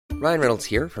Ryan Reynolds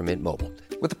here from Mint Mobile.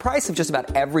 With the price of just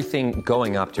about everything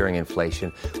going up during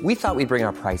inflation, we thought we'd bring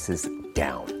our prices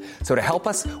down. So to help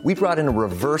us, we brought in a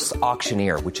reverse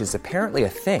auctioneer, which is apparently a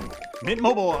thing. Mint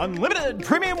Mobile Unlimited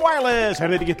Premium Wireless. How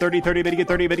to get 30, 30, bit to get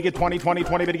 30, bit to get 20, 20,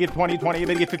 20, bit to get 20, 20,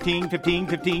 bit to get 15, 15,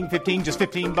 15, 15, just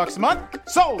 $15 a month?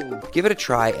 Sold! Give it a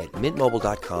try at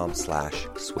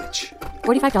mintmobile.com/switch.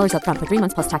 $45 up front for 3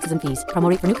 months plus taxes and fees. Promo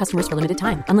rate for new customers for limited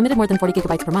time. Unlimited more than 40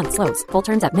 gigabytes per month. Slows full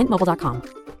terms at mintmobile.com.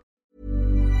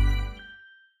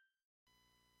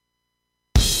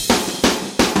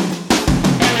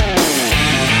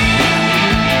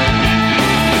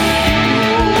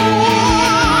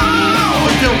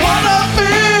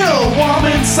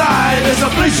 Inside, there's a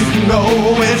place you can go.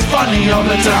 It's funny all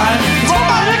the time. It's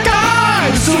my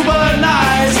guy, super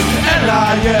nice.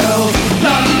 L.I.L.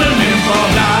 London Improv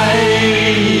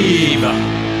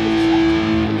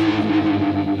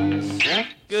Live.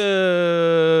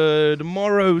 Good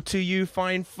morrow to you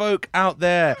fine folk out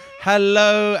there.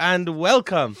 Hello and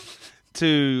welcome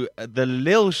to the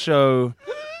Lil Show.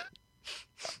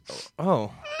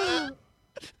 Oh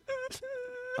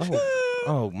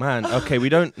man. Okay, we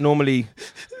don't normally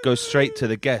go straight to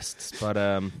the guests, but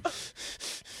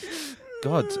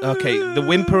God. Okay, the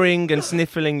whimpering and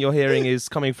sniffling you're hearing is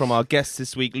coming from our guests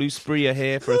this week. Brie are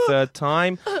here for a third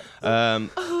time.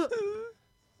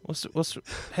 What's?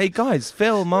 Hey guys,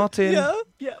 Phil, Martin.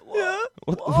 Yeah.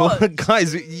 What? What?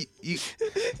 Guys,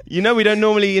 you know we don't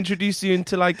normally introduce you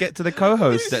until I get to the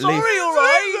co-host. At least. Sorry, all right.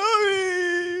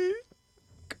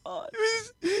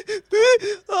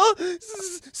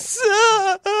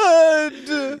 Sad.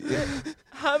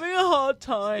 Having a hard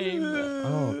time.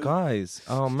 Oh, guys.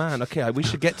 Oh, man. Okay, we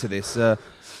should get to this.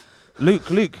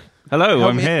 Luke. Hello,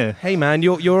 I'm here. Hey, man,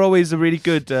 you're always a really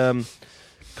good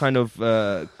kind of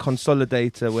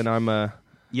consolidator when I'm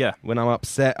when I'm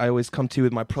upset. I always come to you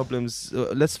with my problems.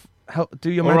 Let's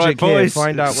do your magic right, here. Boys,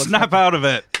 Find out. Snap out of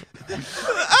it.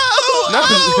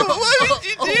 Why did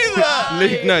you do that?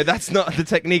 Luke, no, that's not the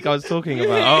technique I was talking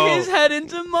about. Hit his head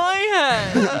into my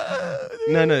head.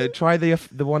 No. Try the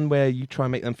one where you try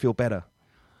and make them feel better.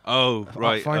 Oh,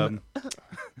 right. Fine.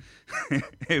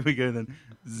 Here we go then.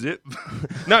 Zip.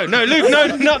 No, Luke,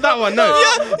 no, not that one. No.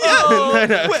 Yeah. No.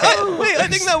 Wait, I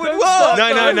think that would work. No,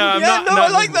 I'm not. I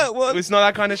like that one. It's not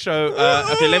that kind of show.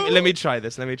 Okay, let me try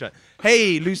this.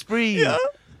 Hey, Brie. Yeah?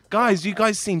 Guys, you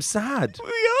guys seem sad. We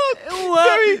are.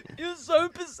 Very. You're so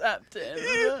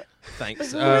perceptive.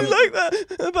 Thanks. I like that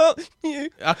about you.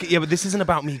 Okay, yeah, but this isn't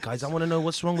about me, guys. I want to know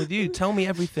what's wrong with you. Tell me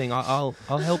everything. I'll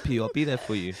help you. I'll be there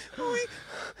for you.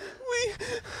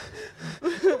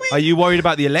 Are you worried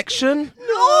about the election?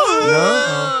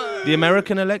 No. The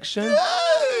American election?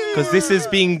 Because this is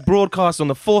being broadcast on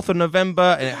the 4th of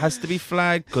November and it has to be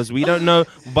flagged because we don't know.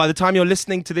 By the time you're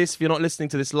listening to this, if you're not listening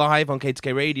to this live on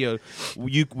K2K Radio,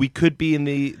 we could be in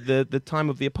the time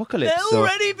of the apocalypse. They'll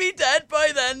already be dead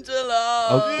by then,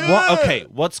 Jalal. What? Okay,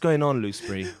 what's going on,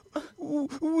 Brie?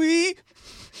 We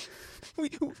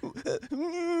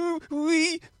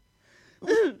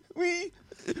Spit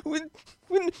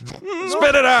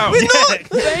it out. We're not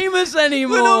famous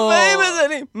anymore. We're not famous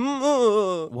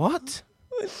anymore. What?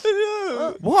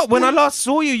 What? When I last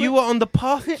saw you, you were on the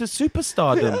path to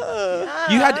superstardom.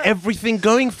 You had everything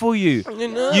going for you.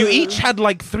 You each had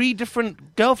like 3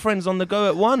 different girlfriends on the go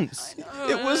at once.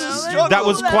 It was a struggle. That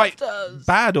was quite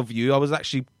bad of you. I was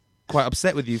actually quite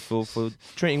upset with you for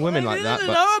treating women like that. We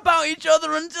didn't know about each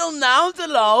other until now,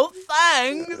 Delal.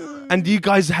 Thanks. And you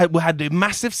guys had a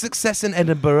massive success in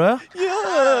Edinburgh.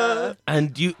 Yeah.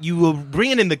 And you were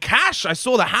bringing in the cash. I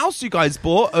saw the house you guys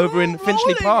bought over in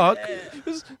Finchley Park. It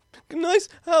was a nice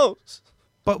house.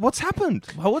 But what's happened?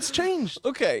 What's changed?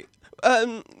 Okay.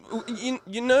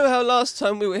 You know how last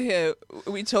time we were here,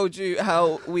 we told you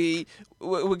how we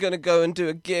were going to go and do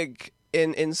a gig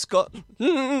in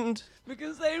Scotland.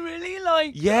 Because they really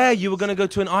like us. You were going to go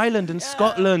to an island in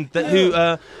Scotland who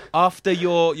after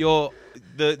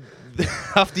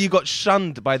after you got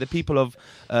shunned by the people of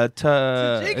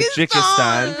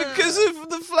Tajikistan because of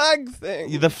the flag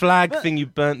thing. The flag thing, you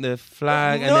burnt the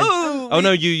flag. You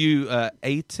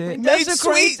ate it. Made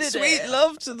sweet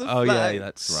love to the flag. Oh yeah,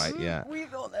 that's right. Yeah. We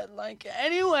thought they'd like it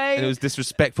anyway. And it was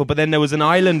disrespectful. But then there was an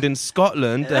island in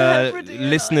Scotland.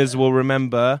 Listeners will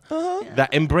remember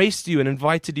that embraced you and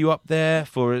invited you up there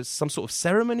for some sort of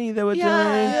ceremony they were doing.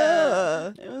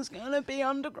 Yeah. It was gonna be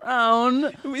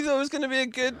underground. We thought it was gonna be a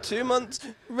good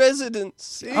 2-month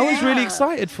residency. I was really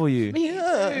excited for you. Me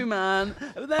too, man.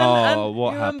 But then,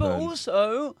 what remember happened?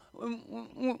 Also,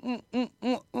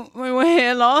 we were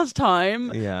here last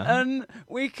time, Yeah. and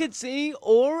we could see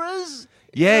auras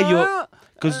Yeah,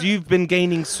 because you've been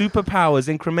gaining superpowers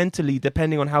incrementally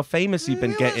depending on how famous you've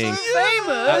been getting. Famous.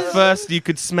 At first, you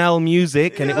could smell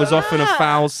music, and it was often a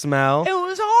foul smell. It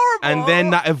was horrible. And then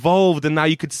that evolved, and now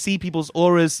you could see people's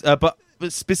auras, but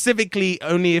specifically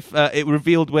only if it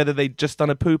revealed whether they'd just done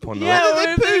a poop or not. Yeah, well,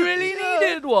 if they really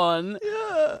needed one.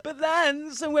 Yeah. But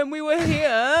then, so when we were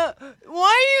here,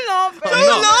 why are you laughing?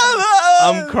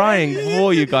 I'm crying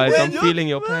for you guys. I'm feeling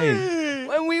your pain.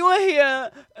 When we were here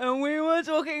and we were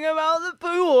talking about the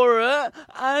Pooh aura,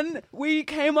 and we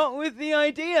came up with the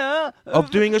idea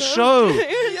of doing a show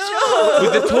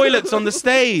with the toilets on the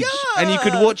stage, and you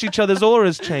could watch each other's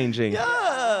auras changing.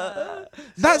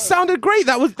 That sounded great.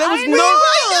 There was nothing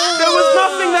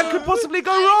that could possibly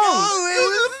go wrong. It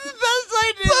was the best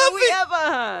idea that we ever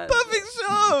had. Perfect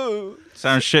show.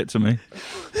 Sounds shit to me.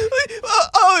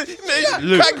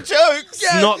 Luke, crack jokes.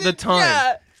 It's not the time.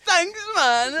 Yeah. Thanks,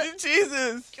 man.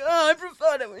 Jesus. I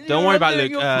preferred it when Don't you worry were about doing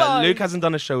Luke. your vibes. Luke hasn't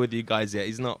done a show with you guys yet.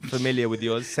 He's not familiar with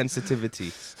your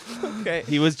sensitivity. Okay.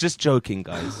 He was just joking,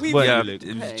 guys. We- Weren't Yeah, you, Luke?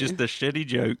 it was just a shitty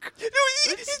joke.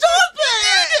 Stop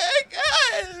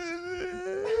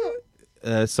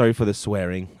it! Sorry for the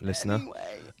swearing, listener.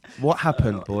 Anyway, What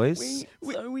happened, boys?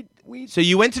 we So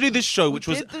you went to do this show, which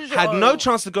did the had no show.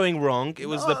 chance of going wrong. It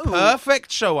was the No.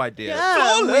 perfect show idea.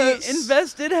 yeah, we Flawless.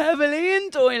 invested heavily in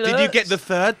toilets. Did you get the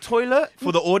third toilet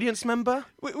for the audience member?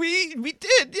 We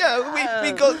did, yeah.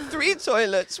 We got 3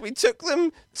 toilets. We took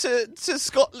them to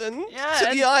Scotland, Yeah, to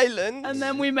the island. And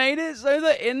then we made it so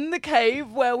that in the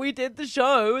cave where we did the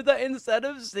show, that instead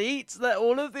of seats, that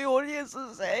all of the audience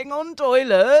was sitting on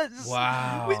toilets.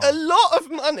 Wow. a lot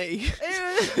of money.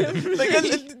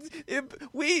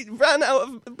 We ran out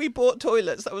of. We bought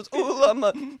toilets. That was all our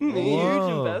money. Huge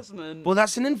investment. Well,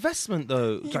 that's an investment,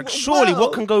 though. Like, surely,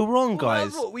 what can go wrong,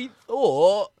 guys? That's what we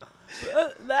thought.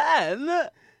 But then,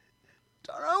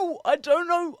 I don't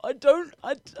know.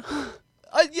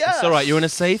 Yeah. It's all right. You're in a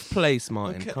safe place,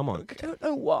 Martin. Come on. I don't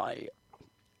know why.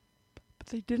 But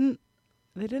they didn't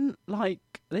like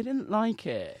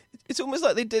it. It's almost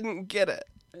like they didn't get it.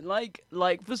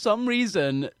 Like for some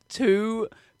reason, 2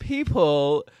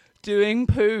 people doing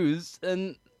poos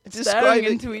and staring Describing-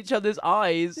 into each other's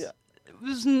eyes Yeah.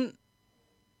 wasn't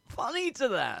funny to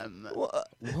them. What?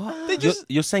 They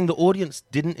you're saying the audience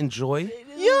didn't enjoy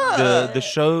Yeah. the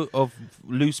show of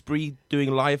Loose Brie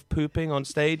doing live pooping on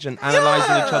stage and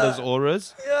analysing each other's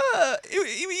auras? Yeah.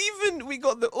 We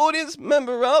got the audience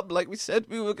member up, like we said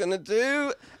we were going to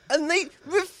do, and they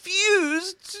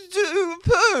refused to do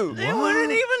poo. They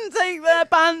wouldn't even take their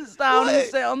pants down and What?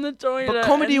 sit on the toilet. But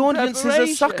comedy in audiences are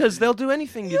preparation. suckers. They'll do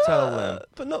anything you tell them.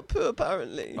 But not poo,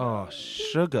 apparently. Oh,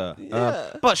 sugar.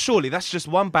 Yeah. But surely that's just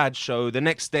one bad show. The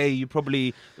next day you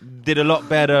probably did a lot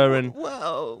better. And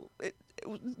Well,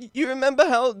 you remember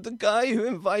how the guy who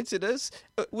invited us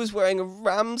was wearing a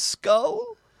ram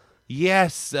skull?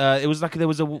 yes, it was like there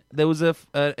was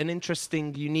an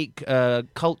interesting, unique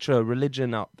culture,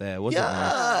 religion out there, wasn't there?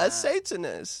 Yeah,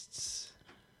 Satanists.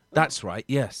 That's right.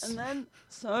 Yes. And then,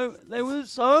 so they were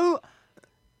so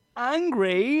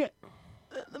angry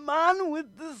that the man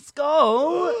with the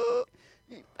skull,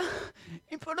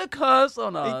 he put a curse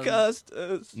on us. He cursed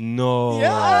us. No.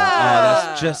 Yeah. Oh,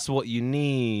 that's just what you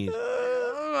need.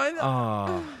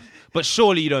 Oh. But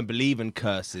surely you don't believe in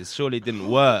curses. Surely it didn't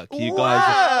work. You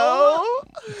guys.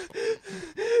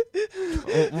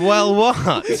 Well, what?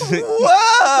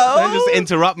 Wow. Don't just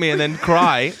interrupt me and then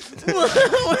cry.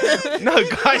 No,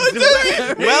 guys.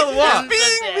 Well, what?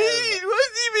 Being mean.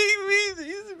 What's he being mean?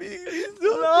 He's being mean.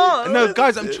 So No,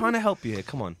 guys, I'm trying to help you here.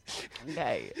 Come on.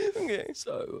 Okay. Okay.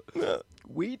 So,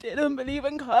 we didn't believe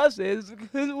in curses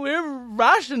because we're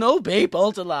rational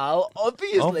people to allow,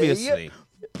 Obviously.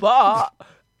 But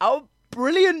our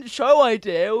brilliant show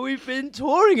idea, we've been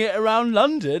touring it around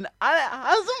London and it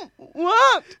hasn't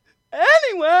worked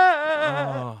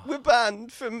anywhere. We're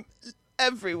banned from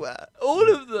everywhere. All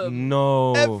of them.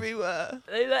 No. Everywhere.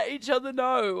 They let each other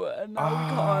know and now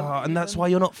we can't. And that's why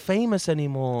you're not famous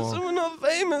anymore. So we're not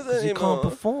famous anymore. You can't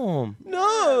perform.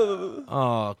 No.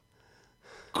 Oh,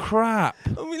 crap.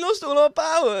 And we lost all our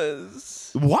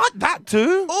powers. What? That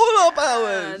too? All our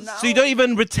powers. now- So you don't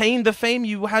even retain the fame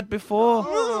you had before? No.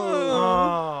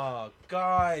 Oh,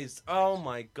 guys. Oh,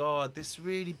 my God. This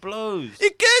really blows.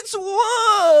 It gets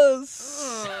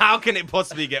worse. How can it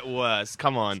possibly get worse?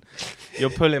 Come on. You're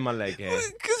pulling my leg here.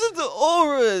 Because of the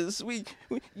auras. We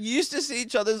used to see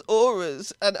each other's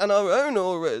auras and our own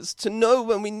auras to know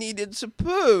when we needed to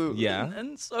poo. Yeah.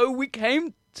 And so we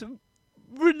came to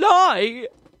rely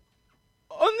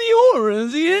on the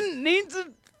auras. You didn't need to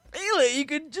feel it. You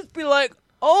could just be like,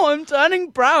 oh, I'm turning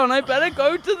brown. I better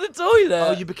go to the toilet.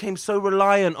 Oh, you became so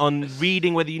reliant on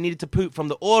reading whether you needed to poop from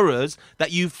the auras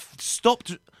that you've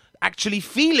stopped actually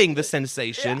feeling the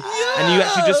sensation, and you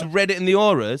actually just read it in the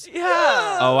auras.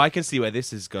 Yeah. Oh, I can see where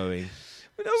this is going.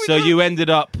 No, You ended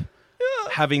up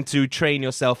having to train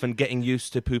yourself and getting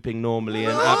used to pooping normally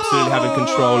and absolutely having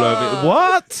control over it.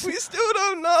 What? We still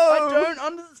don't know. I don't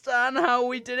understand how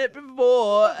we did it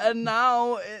before, and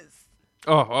now it's...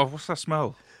 Oh, what's that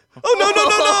smell? Oh, no.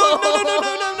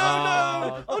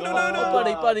 Oh, no.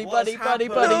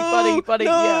 Buddy.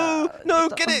 No,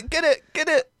 get it. Get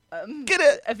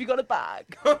it. Have you got a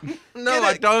bag? No,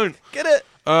 I don't. Get it.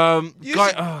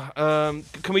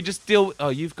 Can we just deal... Oh,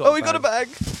 you've got Oh, we got a bag.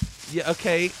 Yeah,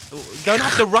 okay. Don't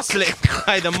have to rustle it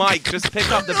by the mic. Just pick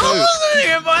up the poop.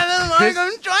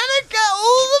 I'm trying to get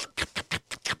all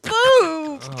the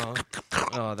poop.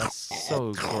 Oh, that's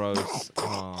so gross.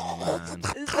 Oh, man.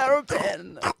 Is there a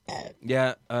bin?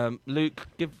 Yeah, Luke,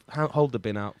 hold the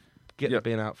bin out. Get the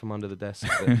bin out from under the desk.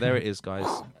 There it is, guys.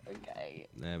 Okay.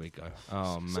 There we go.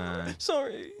 Oh, man.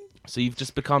 Sorry. So you've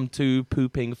just become two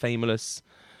pooping, fameless,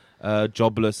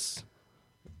 jobless,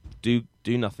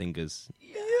 do-nothingers.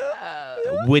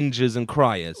 Whingers and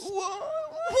criers. Why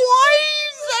are you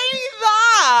saying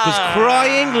that? Because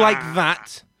crying like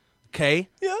that, okay,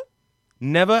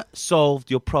 never solved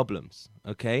your problems,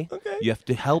 okay? You have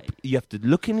to help, you have to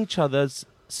look in each other's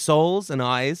souls and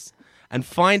eyes and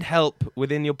find help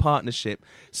within your partnership.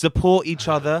 Support each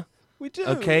other. We do.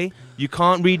 Okay? You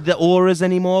can't read the auras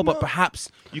anymore, but perhaps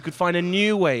you could find a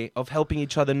new way of helping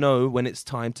each other know when it's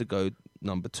time to go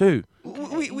number 2.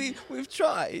 We've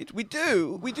tried. We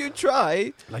do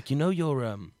try. Like, you know your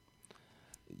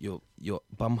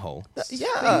bumhole?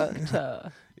 Yeah.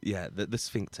 Yeah, the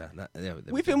sphincter.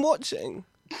 We've been watching.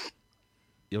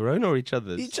 Your own or each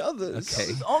other's? Each other's.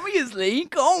 Okay. Obviously, you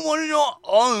can't want your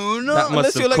own. That must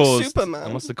Unless you're have like caused. Superman.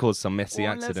 That must have caused some messy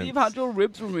Unless accidents. you've had your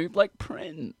ribs removed like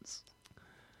Prince.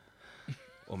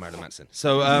 Or Marilyn Manson.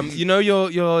 So, you know your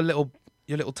little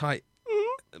tight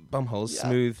bumholes,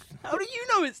 smooth, How do you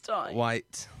know it's time?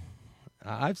 white.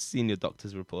 I've seen your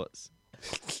doctor's reports.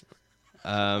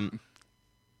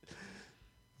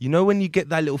 You know when you get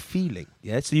that little feeling,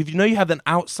 yeah? So you have an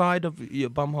outside of your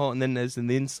bumhole and then there's an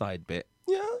inside bit.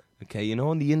 Yeah. Okay, you know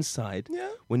on the inside, Yeah.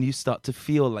 when you start to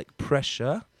feel like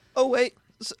pressure. Oh wait.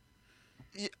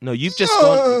 No, you've just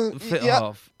gone fit yeah.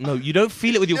 off. No, you don't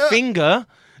feel it with your finger.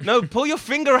 No, pull your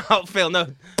finger out, Phil. No.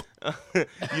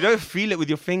 You don't feel it with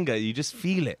your finger. You just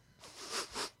feel it.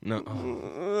 No.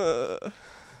 Oh.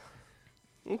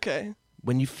 Okay.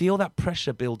 When you feel that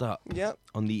pressure build up Yeah.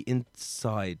 on the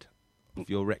inside of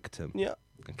your rectum, Yeah.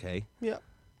 okay, Yeah.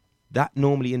 that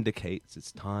normally indicates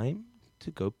it's time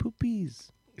to go poopies.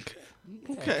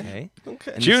 Okay.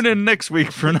 Okay. Tune in next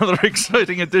week for another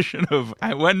exciting edition of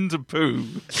When to Pooh.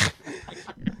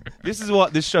 This is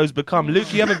what this show's become.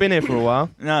 Luke, you haven't been here for a while.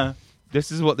 No.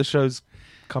 This is what the show's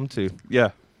come to.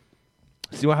 Yeah.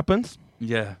 See what happens?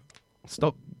 Yeah.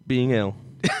 Stop being ill.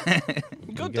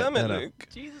 God Get damn it, better. Luke.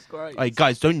 Jesus Christ. Hey,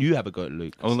 guys, don't you have a go at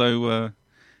Luke? Although,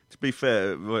 to be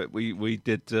fair, we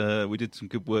did some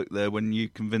good work there when you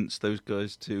convinced those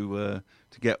guys to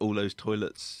get all those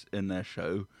toilets in their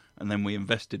show, and then we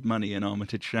invested money in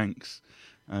Armitage Shanks.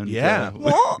 And, Yeah.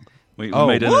 What? We Oh,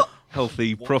 made a what?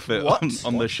 healthy profit What?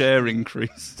 on the share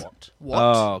increase. What?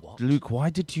 Oh, Luke, why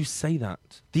did you say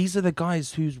that? These are the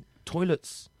guys whose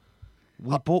toilets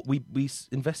we bought, we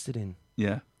invested in.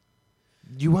 Yeah.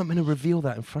 You weren't going to reveal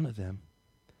that in front of them.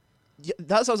 Yeah,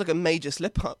 that sounds like a major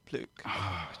slip up, Luke.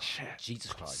 Oh, shit.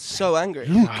 Jesus Christ. So angry.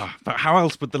 But how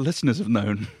else would the listeners have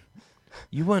known?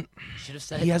 You weren't. Should have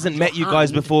said He it hasn't behind met your you guys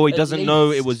hand, before. He at doesn't know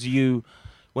it least. was you.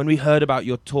 When we heard about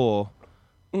your tour,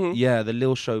 Mhm. yeah, the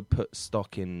Lil Show put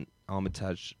stock in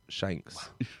Armitage Shanks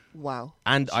Wow.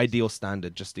 and Ideal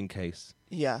Standard, just in case.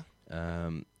 Yeah. I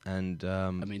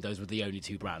mean, those were the only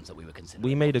two brands that we were considering.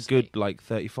 We made a obviously. good, like,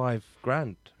 35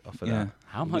 grand off of Yeah.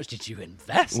 How much did you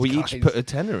invest? that. We guys? each put a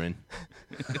tenner in.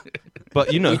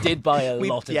 But, you know. We did buy a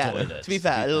lot of yeah. toilets. To be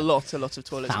fair, a lot of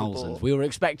toilets. we Thousands. bought. We were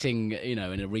expecting,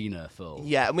 an arena full.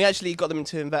 Yeah, and we actually got them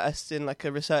to invest in like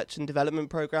a research and development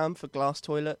program for glass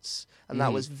toilets, and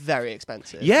that was very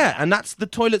expensive. Yeah, and that's the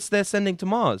toilets they're sending to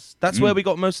Mars. That's where we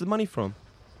got most of the money from.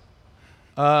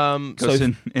 Because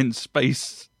So in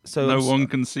space, no one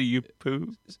can see you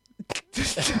poo.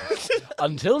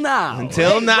 Until now.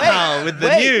 until now, with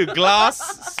the new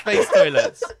glass space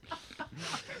toilets.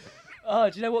 Oh,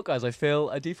 do you know what, guys? I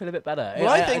do feel a bit better. Well,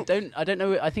 I think- I don't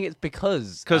know. I think it's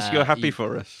because You're happy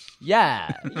for us.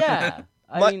 Yeah.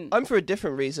 I'm for a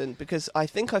different reason because I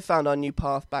think I found our new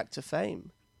path back to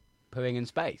fame. Pooing in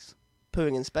space.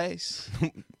 Pooing in space.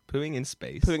 Pooing in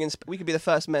space. We could be the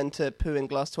first men to poo in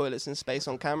glass toilets in space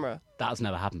on camera. That's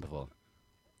never happened before.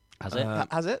 Has it?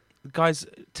 Has it? Guys,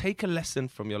 take a lesson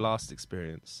from your last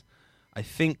experience. I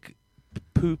think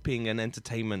pooping and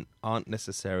entertainment aren't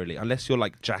necessarily, unless you're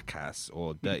like Jackass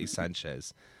or Dirty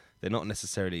Sanchez, they're not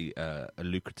necessarily a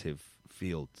lucrative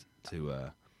field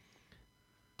to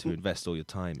invest all your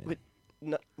time in. Wait,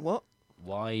 no, what?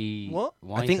 Why? What?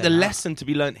 Why I think say the that? lesson to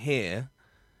be learnt here,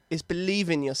 Is believe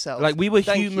in yourself. like we were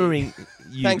Thank you. humouring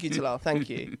you. Thank you, Talal. Thank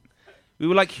you. We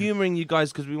were like humouring you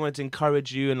guys because we wanted to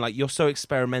encourage you, and like you're so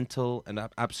experimental and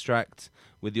abstract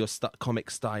with your comic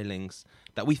stylings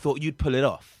that we thought you'd pull it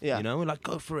off. Yeah. You know, we're like,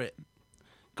 go for it.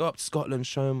 Go up to Scotland,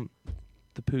 show them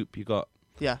the poop you got.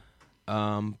 Yeah.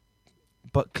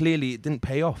 But clearly it didn't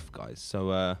pay off, guys.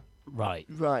 So Right.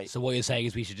 Right. So what you're saying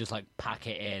is we should just like pack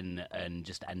it in and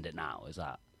just end it now. Is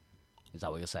that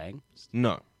what you're saying?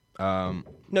 no.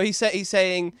 No, he's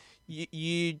saying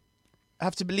you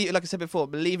have to believe. Like I said before,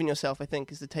 believe in yourself. I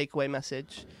think is the takeaway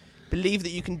message. Believe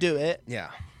that you can do it.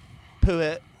 Yeah. Poo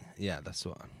it Yeah, that's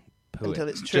what. Poo until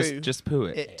it. it's true. Just poo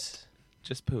it.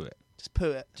 Just poo it.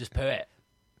 poo it. Just poo it.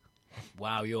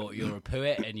 Wow, you're a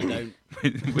poet and you don't.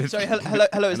 Sorry.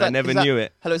 Hello. Is And that? I never is that- knew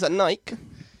it. Hello. Is that Nike?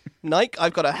 Nike.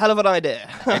 I've got a hell of an idea.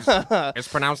 It's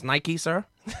pronounced Nike, sir.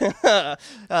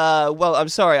 Well, I'm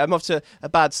sorry. I'm off to a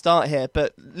bad start here,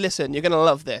 but listen, you're gonna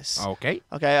love this. Okay.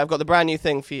 Okay, I've got the brand new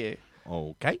thing for you.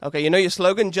 Okay. Okay, you know your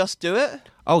slogan, just do it?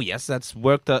 Oh, yes, that's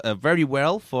worked very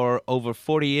well for over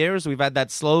 40 years. We've had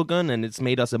that slogan, and it's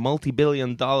made us a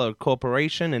multi-billion-dollar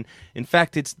corporation. And, in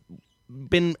fact, it's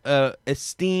been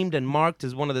esteemed and marked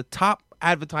as one of the top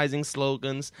advertising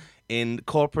slogans in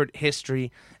corporate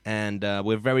history, and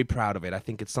we're very proud of it. I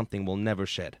think it's something we'll never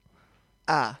shed.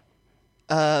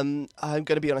 I'm going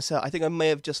to be honest. I think I may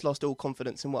have just lost all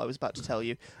confidence in what I was about to tell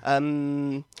you.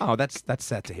 Oh, that's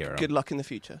sad to hear. Good luck in the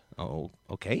future. Oh,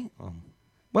 okay.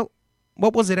 Well,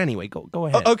 what was it anyway? Go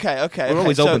ahead. Okay. We're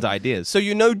always open to ideas. So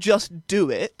you know, just do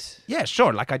it. Yeah,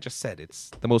 sure. Like I just said, it's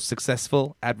the most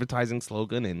successful advertising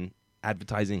slogan in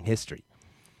advertising history.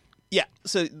 Yeah.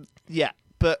 So yeah,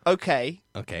 but okay.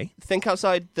 Okay. Think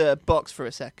outside the box for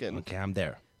a second. Okay, I'm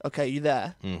there. Okay, you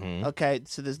there? Mm-hmm. Okay,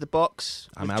 so there's the box.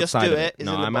 I'm With outside just do of it. is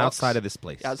No, in the I'm box. outside of this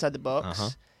place. Outside the box. Uh-huh.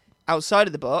 Outside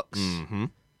of the box. Mm-hmm.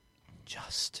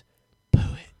 Just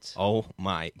poo it. Oh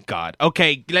my God.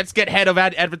 Okay, let's get head of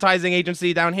advertising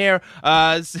agency down here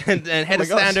and head of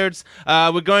gosh. standards.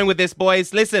 We're going with this,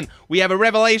 boys. Listen, we have a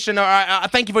revelation.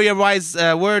 Thank you for your wise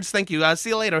words. Thank you. See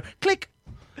you later. Click.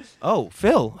 Oh,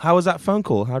 Phil, how was that phone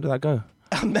call? How did that go?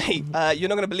 Mate, you're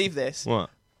not going to believe this. What?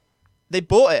 They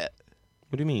bought it.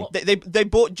 What do you mean? They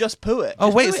bought Just Poo It. Oh,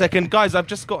 Just wait Poo a It. second. Guys, I've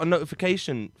just got a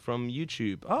notification from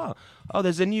YouTube. Oh,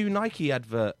 there's a new Nike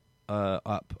advert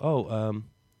up. Oh, do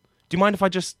you mind if I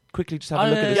just quickly just have a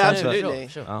look at this yeah, advert? absolutely.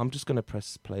 Sure. I'm just going to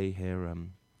press play here.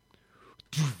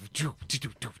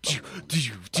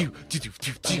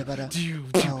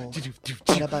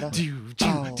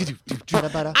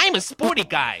 I'm a sporty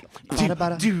guy.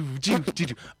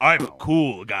 I'm a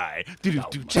cool guy.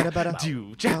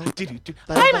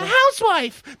 I'm a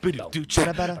housewife.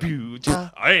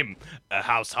 I'm a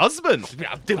house husband.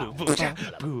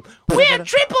 We're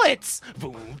triplets.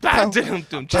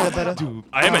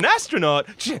 I'm an astronaut.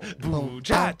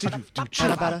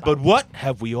 But what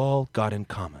have we all got in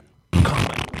common?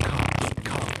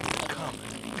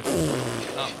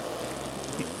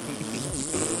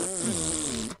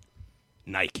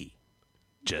 Nike.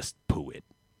 Just poo it.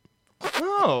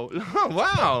 Oh,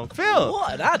 wow, Phil.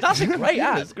 What? That's a great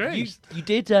ad. That's great. You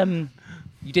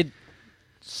did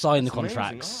sign the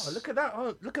contracts. Oh, look at that!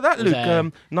 Look at that,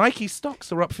 Luke. Nike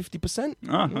stocks are up 50%.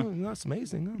 Oh, that's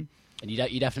amazing. And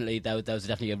you definitely there was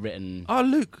definitely a written. Oh,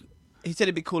 Luke, He said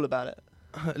he'd be cool about it.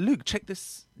 Luke, check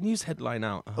this news headline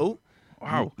out. Oh.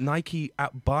 Wow! Nike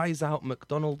buys out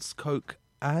McDonald's, Coke,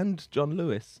 and John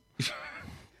Lewis.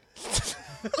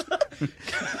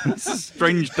 It's a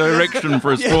strange direction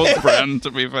for a sports brand, to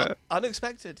be fair.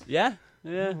 Unexpected. Yeah.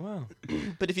 Wow.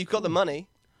 But if you've got the money,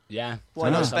 Yeah.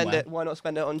 why not Somewhere. spend it? Why not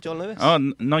spend it on John Lewis? Oh,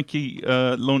 Nike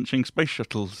launching space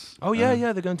shuttles. Oh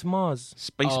yeah, they're going to Mars.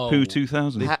 Space Oh. Pooh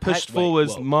 2000. They pushed wait, forward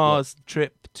what? Mars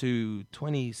trip to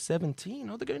 2017.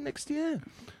 Oh, they're going next year.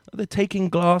 Oh, they're taking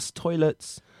glass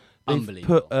toilets. They've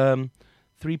Unbelievable. put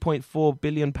 3.4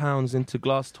 billion pounds into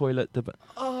glass toilet.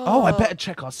 Oh, I better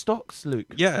check our stocks,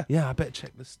 Luke. Yeah. Yeah, I better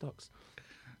check the stocks.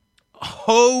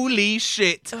 Holy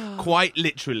shit! Quite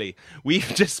literally,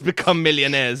 we've just become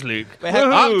millionaires, Luke. Wait,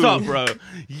 Up top, bro.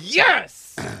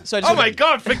 Yes. So I just Oh wanna- my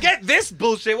God! Forget this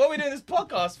bullshit. What are we doing this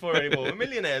podcast for anymore? We're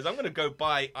millionaires. I'm gonna go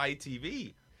buy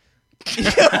ITV.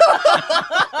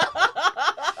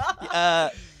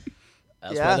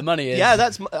 That's where the money is. Yeah,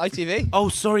 that's ITV. Oh,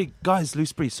 sorry, guys,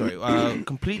 loose Brie. Sorry,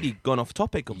 completely gone off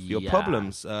topic of your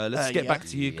problems. Let's get back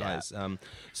to you guys.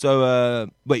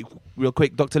 Wait, real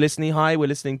quick, Dr. Listening. Hi, we're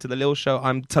listening to the Lil Show.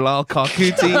 I'm Talal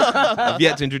Karkuti. I've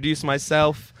yet to introduce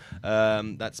myself.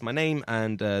 That's my name,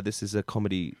 and this is a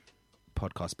comedy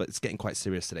podcast, but it's getting quite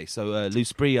serious today. So,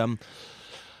 loose Brie.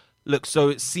 Look, so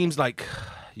it seems like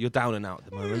you're down and out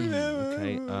at the moment.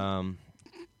 Okay,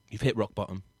 you've hit rock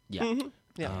bottom. Yeah. Mm-hmm.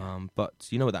 Yeah. But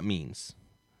you know what that means.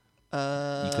 You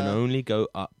can only go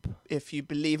up. If you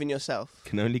believe in yourself.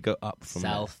 Can only go up from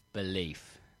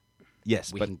Self-belief.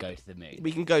 Yes, We can go to the moon.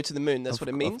 We can go to the moon. That's what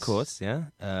it means. Of course, yeah.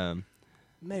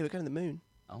 Mate, we're going to the moon.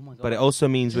 Oh my god. But it also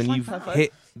means when you've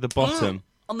hit the bottom,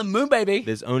 on the moon, baby.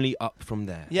 there's only up from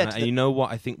there. Yeah, And you know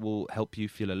what I think will help you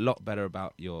feel a lot better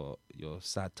about your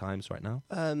sad times right now?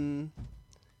 Going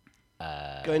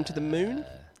to the moon?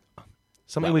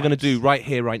 Something we're going to do right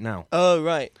here, right now. Oh,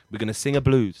 right. We're going to sing a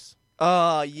blues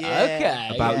Oh, yeah.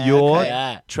 Okay. about your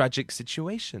Yeah. tragic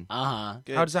situation.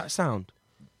 Good. How does that sound?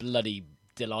 Bloody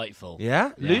delightful.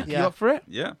 Yeah? Luke, you Yeah. up for it?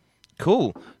 Yeah.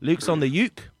 Cool. Luke's on the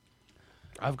uke.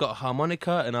 I've got a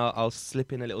harmonica, and I'll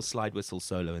slip in a little slide whistle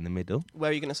solo in the middle.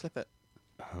 Where are you going to slip it?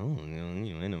 Oh,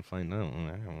 you wait and find out.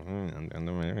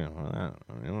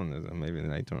 Maybe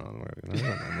later on,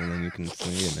 and then you can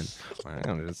see, and then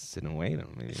I'll just sit and wait, and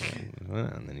maybe,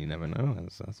 and then you never know.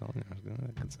 That's all.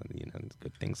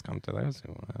 Good things come to those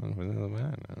who.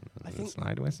 I think.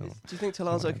 Slide whistle. Do you think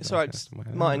Talal's okay? Sorry,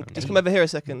 mine. Just come over here a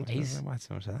second.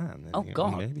 Oh,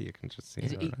 God. Maybe you can just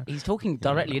see. He's talking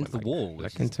directly into the wall.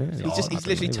 Look into it. He's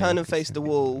literally turned and faced the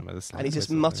wall, and he's just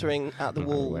muttering at the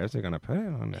wall. Where's he gonna put it?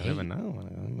 I never know.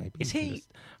 Maybe Is he?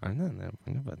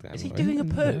 Is he doing a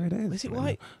poo? Is it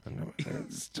white?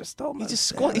 It's just almost. He's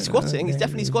just He's squatting. He's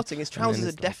definitely squatting. His trousers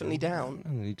are definitely down.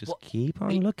 And you just keep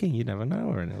on looking. You never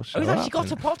know, and it'll show he's up. actually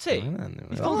got a potty.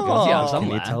 He's got the potty out Can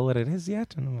somewhere. you tell what it is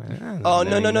yet? Oh,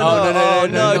 no!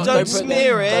 Don't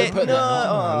smear it. Don't put that.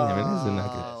 No. There it is, and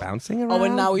like bouncing around. Oh,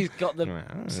 and now he's got the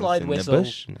It's slide in the whistle.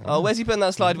 bush. Oh, where's he putting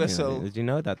that slide whistle? Did you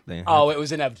know that they? Oh, it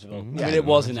was inevitable. I mean, it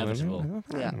was inevitable.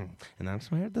 Yeah. And that's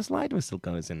where the slide whistle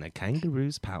goes, in the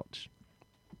kangaroo's pouch.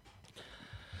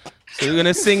 So we're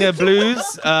gonna sing a blues.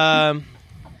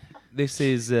 This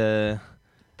is the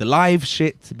live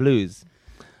shit blues.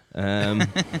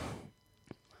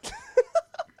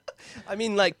 I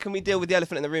mean, like, can we deal with the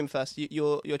elephant in the room first?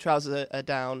 Your trousers are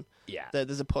down. Yeah.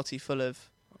 There's a potty full of.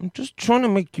 I'm just trying to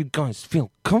make you guys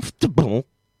feel comfortable.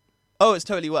 Oh, it's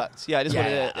totally worked. Yeah, I just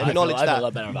wanted to acknowledge I feel a that.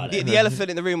 lot better about it. The elephant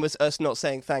in the room was us not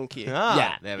saying thank you.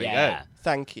 Yeah, there we yeah. go.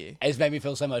 Thank you. It's made me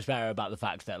feel so much better about the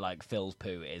fact that like Phil's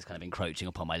poo is kind of encroaching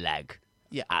upon my leg.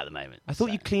 Yeah. At the moment. I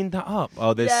thought you cleaned that up.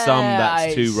 Oh, there's Yeah, some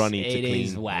that's too it's- runny to it clean.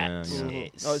 is wet. Yeah, yeah.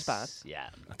 Oh, it's bad. Yeah.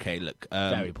 Okay, look.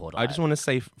 Very poor I just diet. want to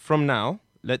say, from now,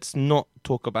 let's not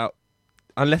talk about,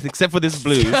 except for this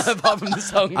blues. Apart from the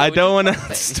song. I which don't is want to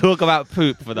nothing. talk about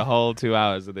poop for the whole 2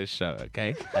 hours of this show.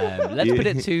 Okay. Let's put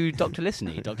it to Dr.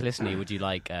 Listening. Dr. Listening, would you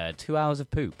like 2 hours of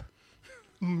poop?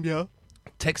 Yeah.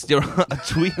 Text your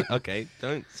tweet. Okay,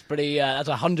 don't. It's pretty. That's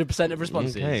 100% of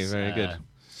responses. Okay, very good.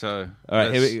 So, All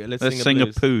right, here we go. Let's sing sing a a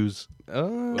blues. poos.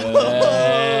 Oh.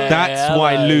 That's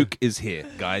why Luke is here,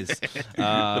 guys.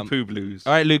 The poo blues.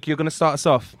 All right, Luke, you're going to start us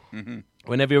off.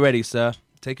 Whenever you're ready, sir.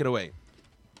 Take it away.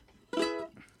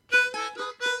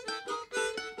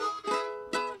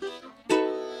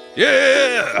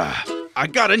 Yeah, I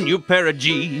got a new pair of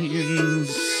jeans.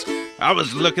 I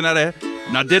was looking at it,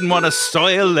 and I didn't want to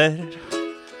soil it.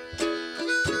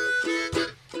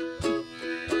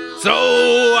 So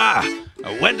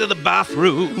I went to the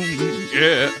bathroom,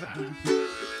 yeah,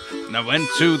 and I went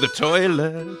to the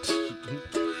toilet.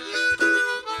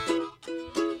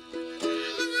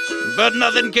 But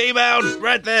nothing came out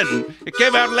right then. It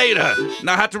came out later, and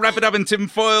I had to wrap it up in tin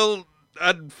foil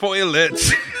and foil it.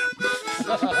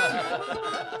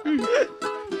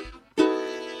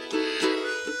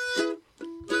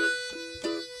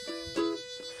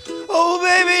 Oh,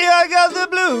 baby, I got the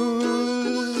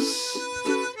blues.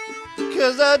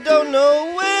 'Cause I don't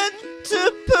know when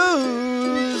to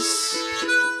poos.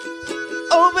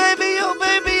 Oh, baby,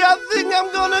 I think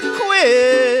I'm gonna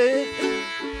quit.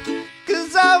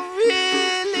 'Cause I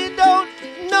really don't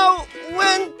know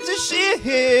when to shit.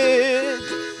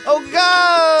 Oh,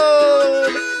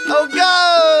 God. Oh,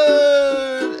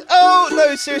 God. Oh,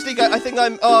 no, seriously, guys, I think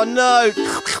I'm... Oh, no.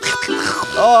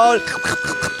 Oh...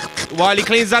 While he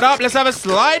cleans that up, let's have a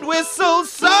slide whistle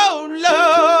solo.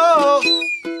 Oh,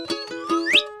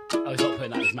 he's not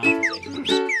putting that in his mouth, is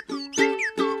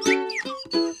he?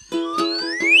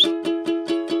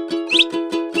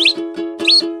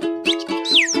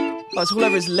 Oh, it's all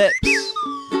over his lips.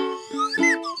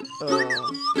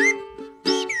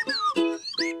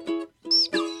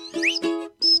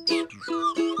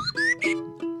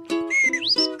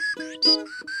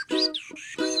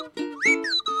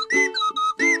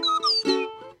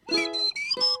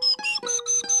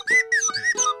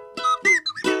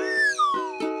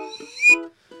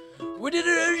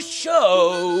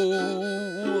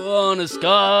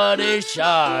 Scottish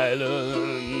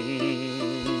island.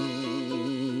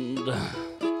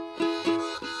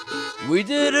 We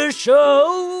did a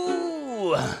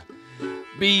show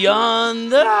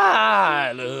beyond the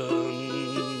islands.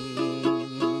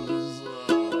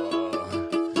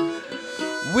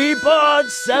 We bought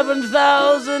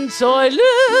 7,000 toilets.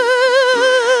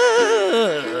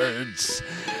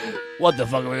 What the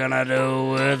fuck are we gonna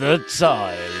do with the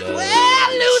toilet?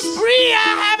 Well, loose Brie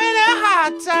are having a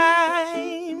hard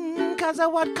time because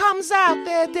of what comes out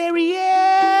there he is.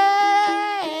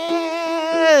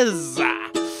 Yeah,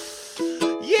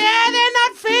 they're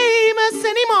not famous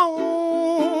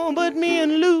anymore, but me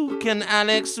and Luke and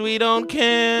Alex, we don't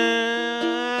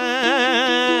care.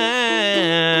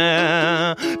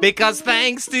 Because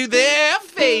thanks to their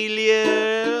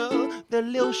failure, the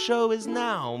little show is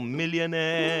now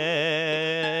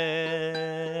millionaires.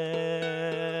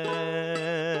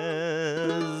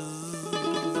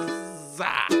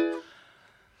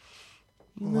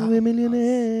 We're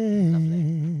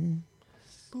millionaires.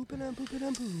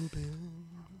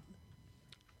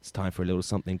 It's time for a little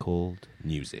something called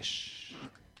Newsish.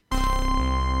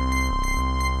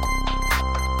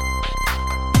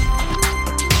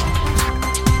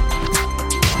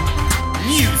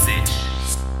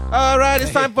 All right,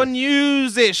 it's time for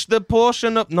Newsish, the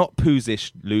portion of... Not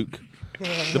Poozish, Luke.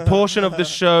 The portion of the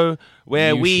show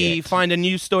where we find a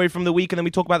news story from the week and then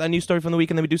we talk about that news story from the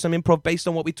week and then we do some improv based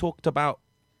on what we talked about,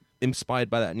 inspired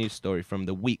by that news story from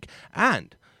the week.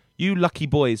 And you lucky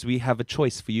boys, we have a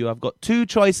choice for you. I've got 2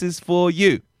 choices for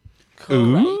you.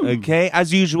 Cool. Okay,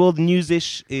 as usual, the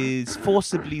Newsish is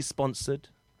forcibly sponsored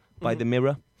by The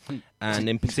Mirror, and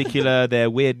in particular, their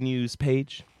Weird News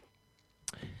page.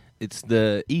 It's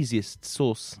the easiest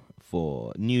source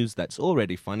for news that's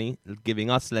already funny, giving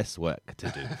us less work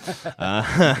to do.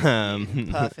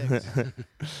 Perfect.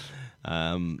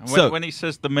 When he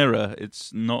says The Mirror,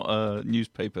 it's not a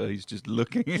newspaper. He's just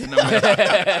looking in the mirror.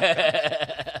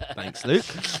 Thanks, Luke.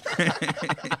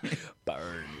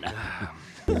 Burn.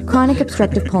 Chronic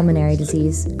obstructive pulmonary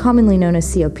disease, commonly known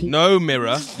as COPD. No,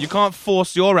 Mirror, you can't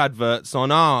force your adverts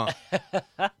on our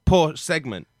poor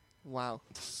segment. Wow.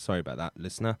 Sorry about that,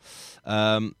 listener.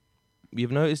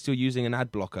 You've noticed you're using an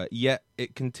ad blocker, yet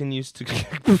it continues to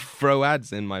throw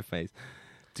ads in my face.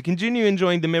 To continue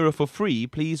enjoying The Mirror for free,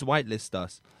 please whitelist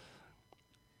us.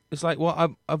 It's like,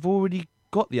 well, I've already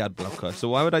got the ad blocker, so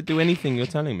why would I do anything you're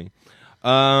telling me?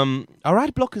 Are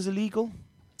ad blockers illegal?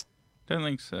 Don't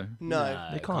think so.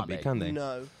 No. They can't be, can they?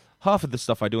 No. Half of the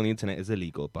stuff I do on the internet is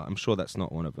illegal, but I'm sure that's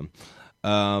not one of them.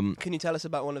 Can you tell us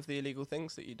about one of the illegal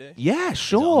things that you do? Yeah,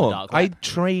 sure. I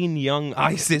train young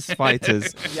ISIS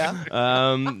fighters. Yeah?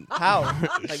 How?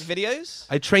 Like videos?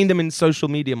 I train them in social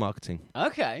media marketing.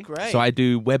 Okay. Great. So I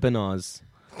do webinars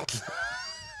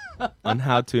on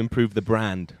how to improve the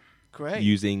brand Great.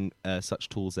 using such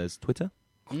tools as Twitter,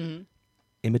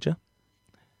 Imager,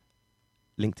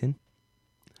 LinkedIn,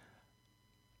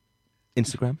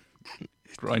 Instagram,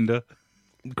 Grindr.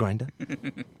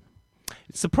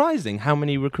 It's surprising how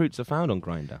many recruits are found on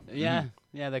Grindr. Yeah,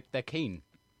 they're keen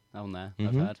on there.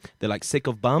 I've heard. They're like, sick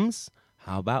of bums?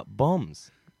 How about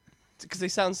bombs? Because they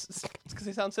sound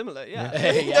similar, yeah.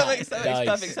 Yeah. That makes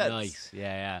perfect sense. Nice.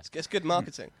 Yeah. It's good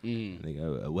marketing. They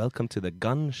go, welcome to the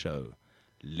gun show.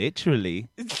 Literally.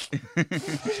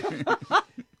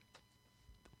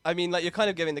 I mean, like, you're kind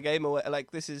of giving the game away.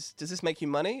 Like, does this make you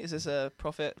money? Is this a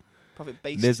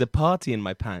profit-based? There's a party in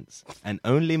my pants, and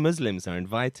only Muslims are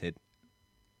invited.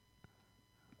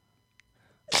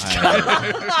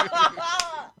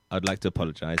 I'd like to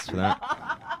apologize for that.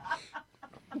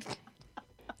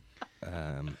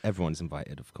 Everyone's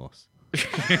invited, of course.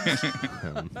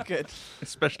 Good.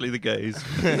 Especially the gays.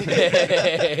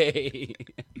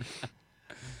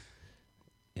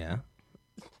 Yeah.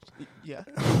 Yeah.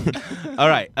 All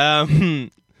right.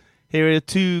 Here are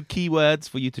 2 keywords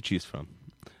for you to choose from.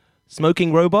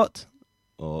 Smoking robot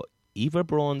or Eva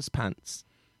Braun's pants.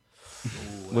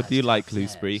 What do you like,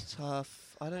 Loose Brie? Tough.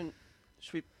 I don't...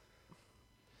 Should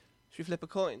we flip a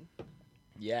coin?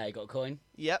 Yeah, you got a coin?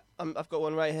 Yep. I've got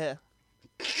one right here.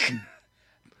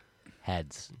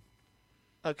 Heads.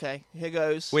 Okay, here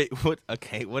goes. Wait, what?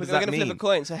 Okay, what does that We're going to mean? flip a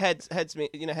coin. So heads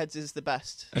mean, heads is the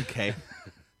best. Okay.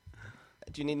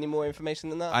 Do you need any more information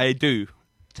than that? I do.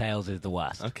 Tails is the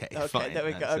worst. Okay, Okay, fine. there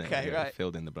we go. That's it. Okay, Yeah, right.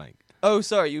 Filled in the blank. Oh,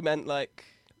 sorry. You meant like.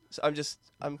 So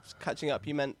I'm catching up.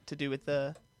 You meant to do with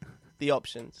the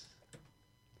options.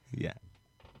 Yeah.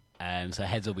 So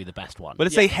heads will be the best one. But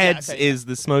let's say heads is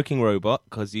the smoking robot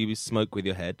because you smoke with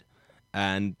your head,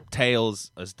 and tails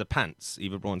as the pants,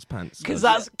 Eva Braun's pants. Because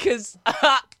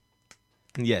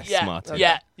Yes, Yeah. smarter.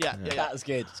 Yeah. Yeah. That's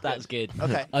good. That's good.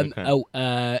 Okay.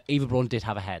 Eva Braun did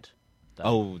have a head.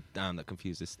 Oh, damn, that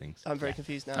confuses things. I'm very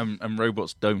confused now. And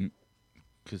robots don't,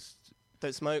 because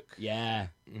Don't smoke. Yeah.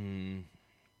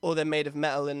 Or they're made of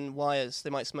metal and wires. They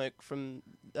might smoke from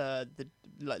the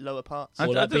lower parts. Or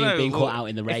like being caught out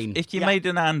in the rain. If you made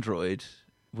an android,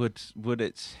 would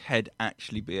its head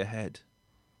actually be a head?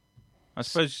 I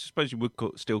suppose you would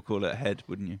still call it a head,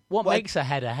 wouldn't you? What Well, makes a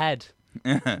head a head?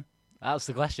 That's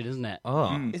the question, isn't it?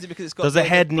 Oh. Is it because it's got Does a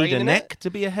head brain need a in neck it? to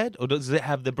be a head? Or does it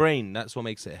have the brain? That's what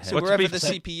makes it a head. So Well, to wherever be the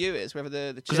fair- CPU is, wherever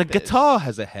the Because a chip guitar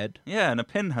has a head. Yeah, and a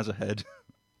pin has a head.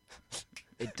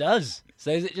 It does.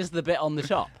 So is it just the bit on the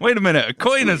top? Wait a minute, a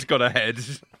coin has got a head.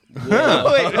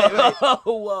 Wait.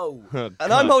 Whoa.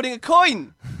 And I'm holding a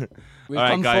coin. We've All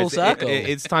right, come guys, full circle.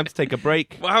 it's time to take a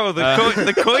break. Wow,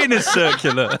 the coin is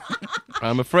circular.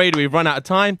 I'm afraid we've run out of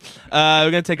time.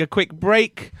 We're going to take a quick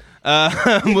break.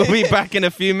 We'll be back in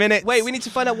a few minutes. Wait, we need to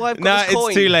find out why I've got No, this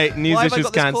coin. it's too late. News Why is have I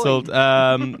just got this coin?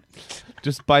 cancelled.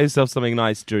 Just buy yourself something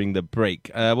nice during the break.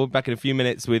 We'll be back in a few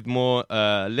minutes with more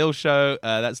Lil Show.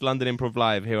 That's London Improv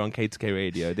Live here on K2K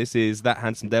Radio. This is That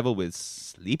Handsome Devil with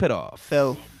Sleep It Off.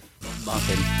 Phil.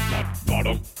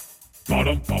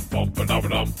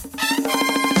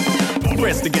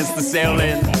 Pressed against the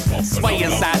ceiling, swaying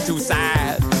side to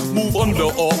side. Move under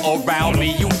or around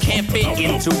me, you can't fit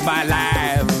into my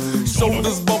life.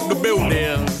 Shoulders bump the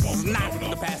buildings, knock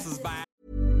the passers-by.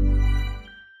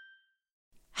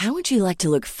 How would you like to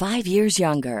look 5 years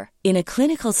younger? In a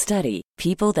clinical study,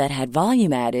 people that had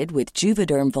volume added with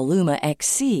Juvederm Voluma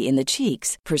XC in the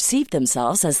cheeks perceived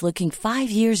themselves as looking 5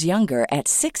 years younger at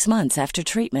 6 months after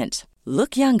treatment.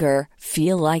 Look younger,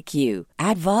 feel like you.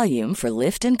 Add volume for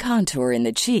lift and contour in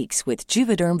the cheeks with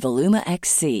Juvederm Voluma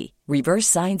XC. Reverse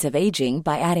signs of aging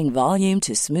by adding volume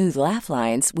to smooth laugh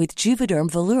lines with Juvederm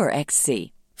Volure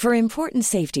XC. For important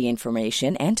safety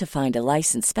information and to find a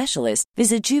licensed specialist,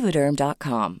 visit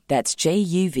Juvederm.com. That's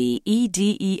JUVEDERM.com.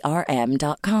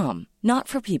 Not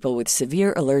for people with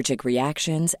severe allergic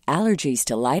reactions, allergies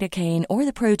to lidocaine, or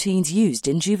the proteins used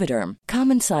in Juvederm.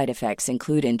 Common side effects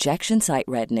include injection site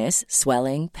redness,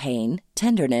 swelling, pain,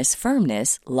 tenderness,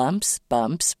 firmness, lumps,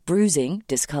 bumps, bruising,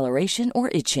 discoloration,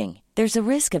 or itching. There's a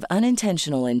risk of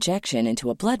unintentional injection into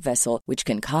a blood vessel, which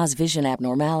can cause vision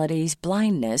abnormalities,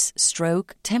 blindness,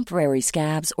 stroke, temporary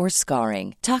scabs, or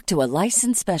scarring. Talk to a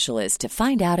licensed specialist to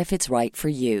find out if it's right for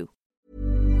you.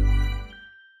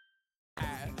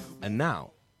 And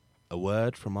now, a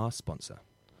word from our sponsor.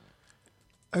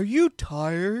 Are you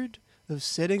tired of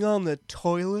sitting on the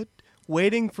toilet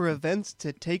waiting for events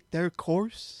to take their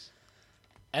course?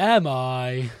 Am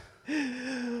I?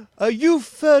 Are you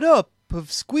fed up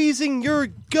of squeezing your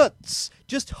guts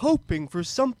just hoping for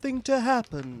something to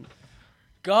happen?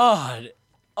 God,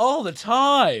 all the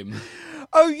time.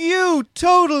 Are you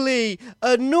totally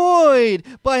annoyed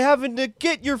by having to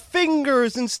get your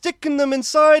fingers and sticking them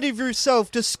inside of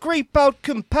yourself to scrape out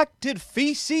compacted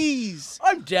feces?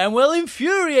 I'm damn well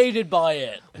infuriated by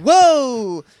it.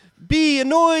 Well, be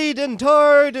annoyed and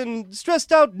tired and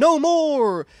stressed out no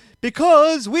more,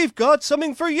 because we've got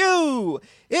something for you.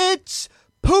 It's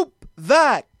Poop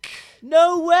Vac.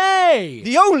 No way.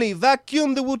 The only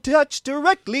vacuum that will touch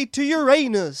directly to your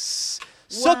anus,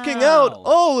 sucking out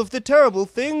all of the terrible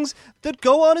things that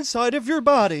go on inside of your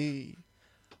body.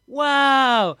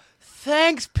 Wow.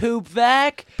 Thanks, Poop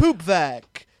Vac. Poop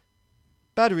Vac.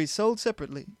 Batteries sold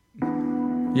separately.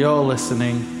 You're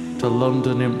listening to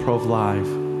London Improv Live.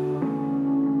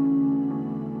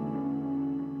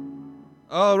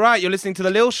 All right, you're listening to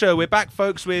The Lil Show. We're back,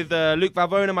 folks, with Luke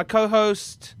Valvona, my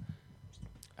co-host.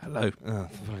 Hello. Oh,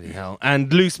 bloody hell.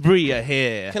 And Luce Brie are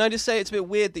here. Can I just say it's a bit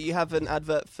weird that you have an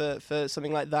advert for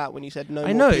something like that when you said no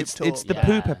I more know, poop talk. it's the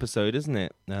poop episode, isn't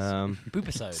it? Poop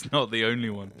episode. It's not the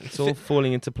only one. It's all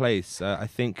falling into place. I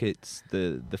think it's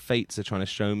the fates are trying to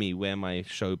show me where my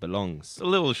show belongs. A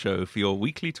little show for your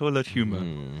weekly toilet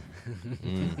humour.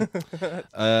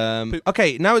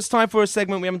 Okay, now it's time for a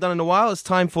segment we haven't done in a while. It's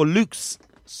time for Luke's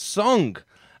song.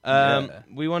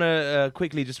 We want to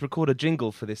quickly just record a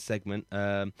jingle for this segment.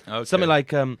 Something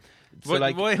like...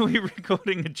 Why are we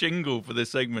recording a jingle for this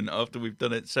segment after we've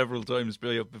done it several times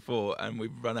before and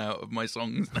we've run out of my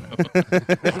songs now?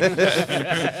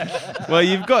 Well,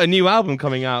 you've got a new album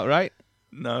coming out, right?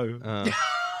 No.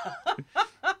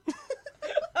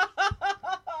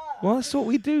 Well, that's what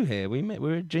we do here.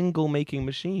 We're a jingle-making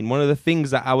machine. One of the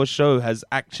things that our show has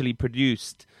actually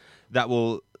produced that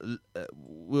will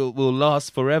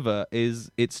last forever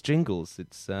is its jingles.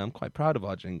 I'm quite proud of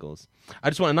our jingles. I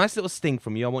just want a nice little sting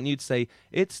from you. I want you to say,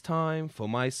 "It's time for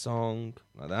my song,"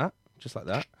 like that, just like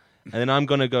that. And then I'm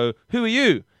going to go, "Who are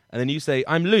you?" and then you say,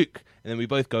 I'm Luke. And then we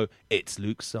both go, it's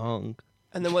Luke's song.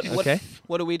 And then what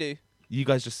do we do? You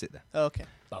guys just sit there. Oh, okay.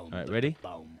 All right, ready?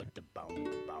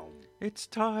 It's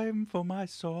time for my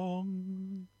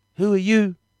song. Who are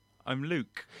you? I'm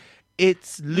Luke.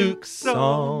 It's Luke's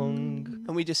song.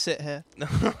 And we just sit here.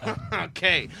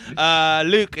 Okay.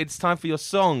 Luke, it's time for your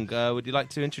song. Would you like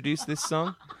to introduce this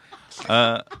song?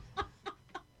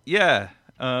 Yeah.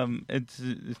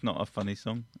 It's not a funny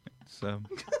song. It's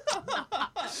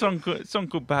song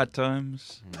called Bad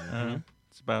Times.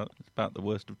 It's about the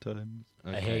worst of times.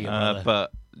 Okay. I hear you, brother.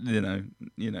 But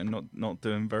not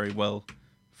doing very well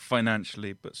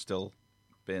financially, but still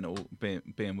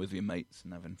being with your mates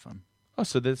and having fun. Oh,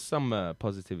 so there's some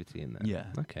positivity in there. Yeah.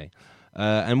 Okay.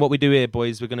 And what we do here,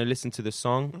 boys, we're going to listen to the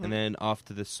song, and then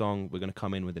after the song, we're going to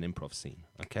come in with an improv scene.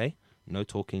 Okay? No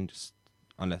talking, just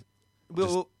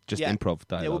improv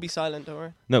dialogue. Yeah, we'll be silent, don't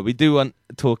worry. No, we do want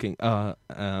talking.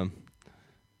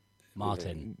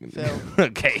 Martin. Phil.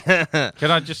 Okay.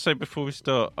 Can I just say before we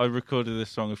start, I recorded this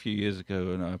song a few years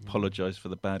ago, and I apologise for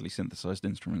the badly synthesised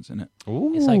instruments in it.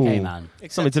 Ooh. It's okay, man.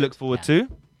 Something to look forward to.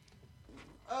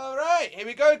 All right, here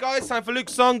we go, guys. Time for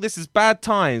Luke's song. This is Bad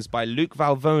Times by Luke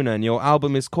Valvona, and your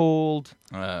album is called...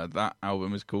 That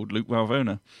album is called Luke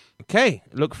Valvona. Okay,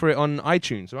 look for it on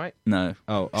iTunes, right? No.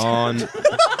 Oh, on...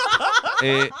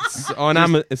 It's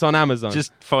on Amazon.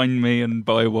 Just find me and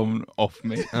buy one off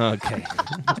me. Okay.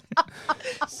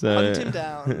 So, hunt him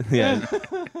down. Yeah.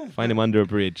 Find him under a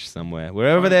bridge somewhere.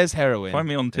 Wherever there's heroin. Find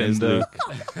me on there's Tinder.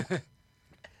 Luke.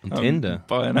 On Tinder?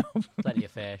 Buy an album. Plenty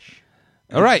of fish.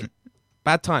 All right.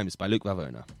 Bad Times by Luke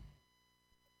Valvona.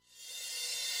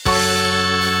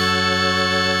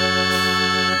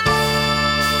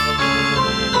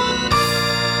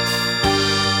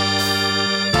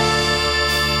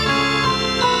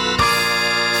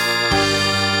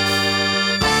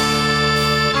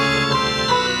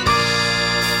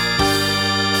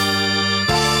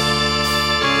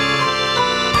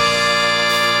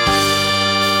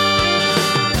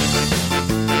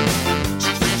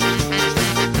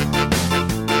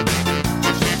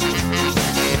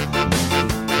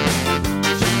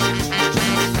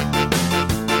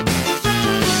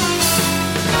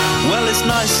 It's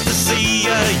nice to see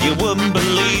ya, you wouldn't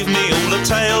believe me, all the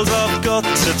tales I've got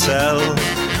to tell.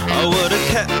 I would have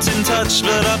kept in touch,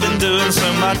 but I've been doing so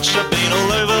much, I've been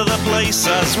all over the place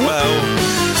as well.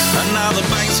 And now the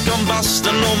bank's gone bust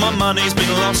and all my money's been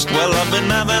lost, well I've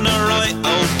been having a right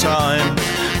old time.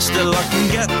 Still I can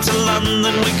get to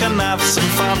London, we can have some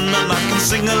fun, and I can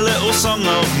sing a little song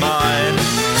of mine.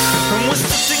 And we're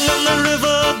sitting on the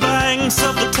river banks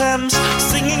of the Thames,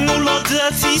 singing all our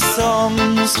dirty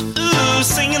songs. Ooh,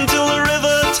 singing till the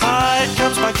river tide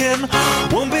comes back in,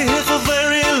 won't be here for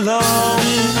very long.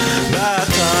 Bad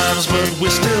times, but we're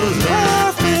still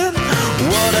laughing,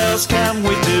 what else can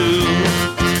we do?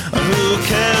 And who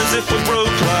cares if we're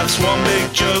broke, life's one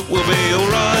big joke, we'll be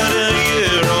alright in a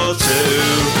year or two.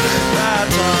 Bad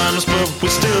times, but we're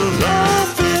still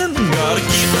laughing, gotta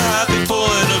keep a happy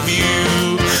point of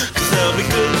view, cause there'll be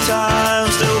good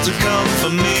times still to come for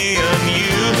me and you.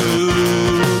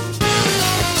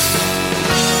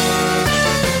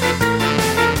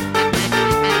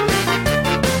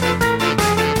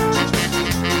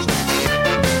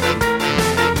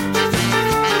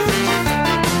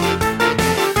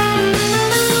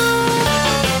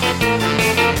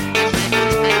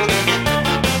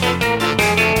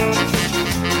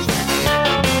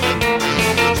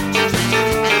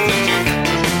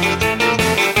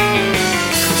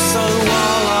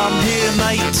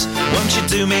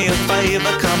 Do me a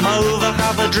favour, come over,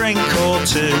 have a drink or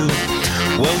two.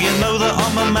 Well, you know that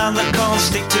I'm a man that can't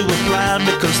stick to a plan,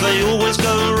 because they always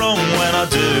go wrong when I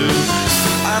do.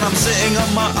 And I'm sitting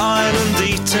on my island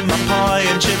eating my pie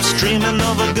and chips, dreaming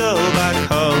of a girl back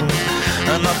home.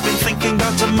 And I've been thinking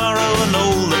about tomorrow and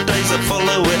all the days that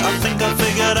follow it. I think I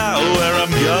figured out where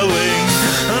I'm going.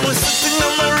 And we're sitting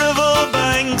on the river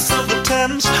banks of the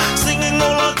Thames, singing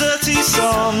all our dirty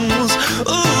songs.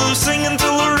 Ooh, singing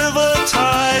till the river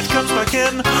tide comes back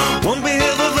in, won't be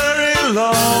here for very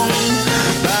long.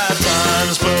 Bad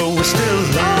times, but we're still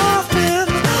laughing,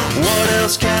 what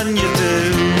else can you do?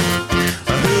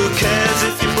 And who cares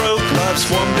if you're broke, life's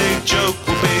one big joke,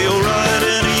 we'll be alright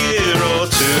in a year or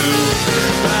two.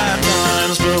 Bad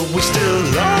times, but we're still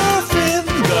laughing,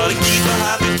 gotta keep a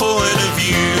happy point of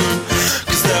view,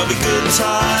 cause there'll be good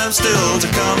times still to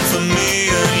come for me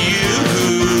and you.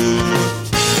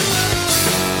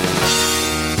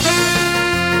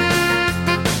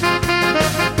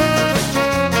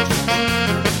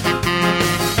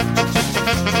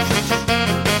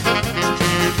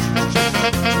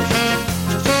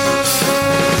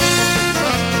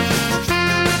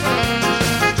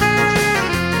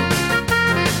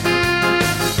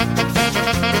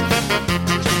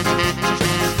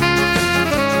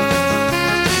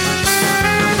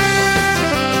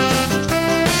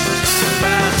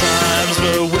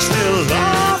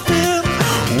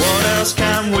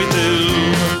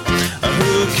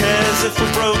 if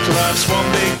we're broke, life's one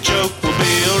big joke. We'll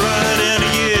be alright in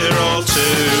a year or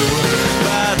two.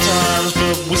 Bad times,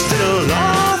 but we're still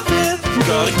laughing.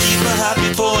 Gotta keep a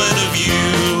happy point of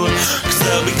view, 'cause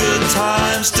there'll be good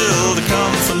times still to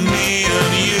come for me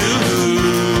and you.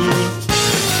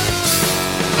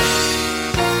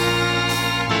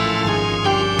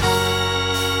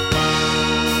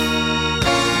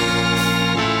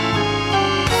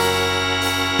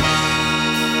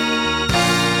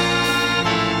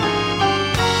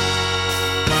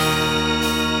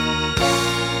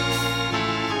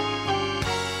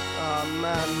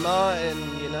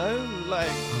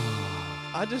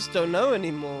 I just don't know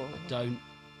anymore.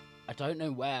 I don't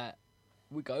know where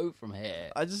we go from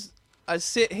here. I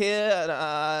sit here and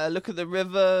I look at the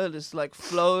river, just like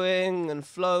flowing and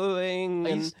flowing.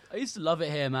 I used to love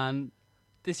it here, man.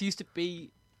 This used to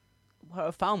be where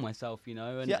I found myself, and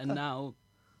now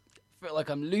I feel like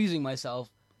I'm losing myself.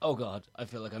 Oh God, I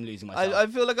feel like I'm losing myself. I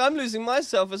feel like I'm losing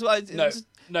myself as well.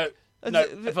 No. I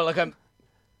feel like I'm.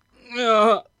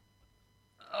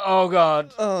 Oh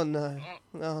God. Oh no.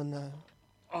 Oh no.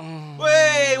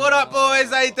 Wait, what up, boys?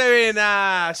 How you doing?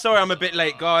 Sorry I'm a bit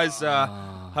late, guys.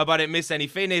 Hope I didn't miss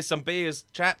anything. Here's some beers,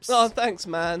 chaps. Oh, thanks,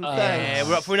 man. Thanks. Yeah,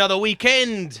 we're up for another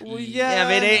weekend. Well, yeah.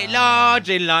 Having it large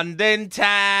in London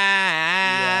town.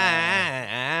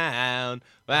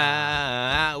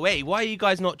 Yeah. Wait, why are you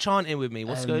guys not chanting with me?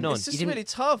 What's going on? It's just really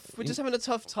tough. We're just having a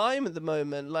tough time at the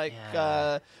moment. Like,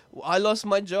 I lost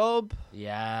my job.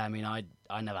 Yeah, I mean, I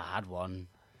never had one.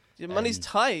 Your money's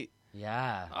tight.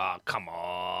 Yeah. Oh, come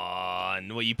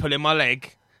on. What, you pulling my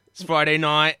leg? It's Friday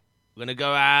night. We're going to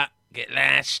go out, get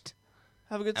lashed.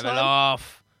 Have a good time. Have a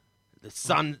laugh. The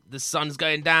sun's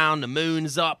going down. The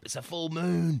moon's up. It's a full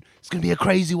moon. It's going to be a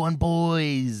crazy one,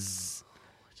 boys.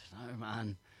 I don't know,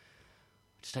 man.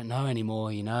 I just don't know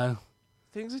anymore,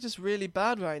 Things are just really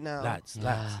bad right now. Lads.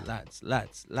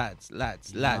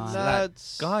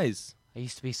 Guys. I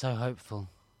used to be so hopeful.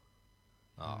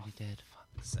 Oh, I really did.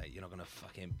 Say, you're not gonna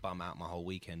fucking bum out my whole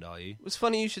weekend, are you? It's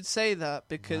funny you should say that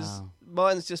because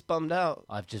mine's just bummed out.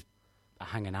 I've just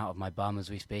hanging out of my bum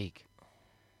as we speak.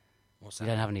 What's that?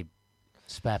 You don't have any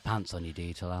spare pants on you, do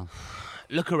you, Talal?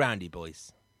 Look around you,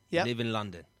 boys. Yeah. You live in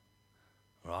London,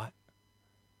 right?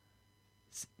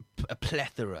 It's a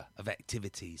plethora of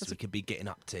activities we could be getting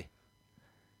up to.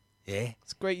 Yeah,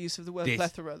 it's great use of the word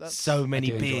plethora. That's so many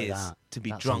beers to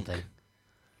be drunk. Something.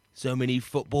 So many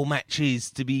football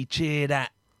matches to be cheered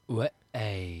at.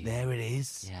 Hey. There it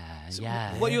is.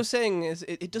 Yeah. What you're saying is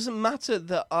it doesn't matter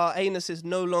that our anuses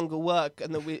no longer work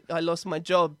and that I lost my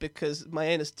job because my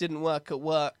anus didn't work at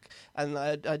work and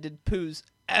I did poos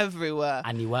everywhere.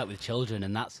 And you work with children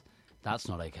and that's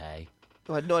not okay.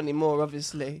 Well, not anymore,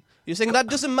 obviously. You're saying that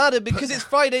doesn't matter because it's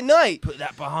Friday night. Put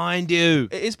that behind you.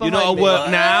 It is behind me. You're not at work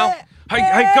now.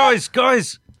 Hey,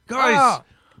 guys. Ah,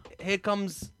 here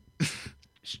comes...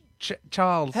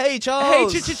 Charles. Hey,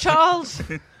 Charles. Hey, Charles.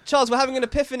 Charles, we're having an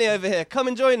epiphany over here. Come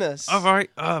and join us. All right.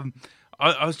 I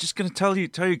was just going to tell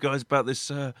you guys about this.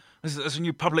 There's a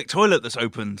new public toilet that's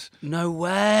opened. No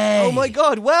way. Oh my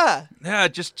God, where? Yeah,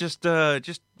 just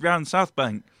round South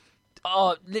Bank.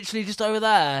 Oh, literally just over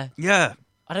there. Yeah.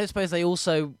 I don't suppose they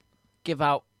also give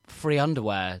out free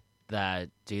underwear there,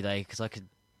 do they? Because I could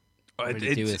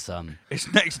really do with some. It's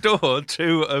next door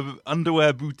to an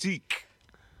underwear boutique.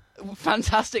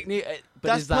 Fantastic news.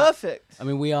 That's perfect. I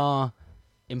mean, we are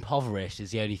impoverished is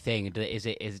the only thing. Do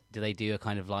they do a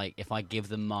kind of like, if I give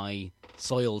them my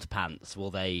soiled pants,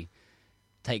 will they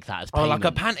take that as payment? Oh, like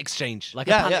a pant exchange. Like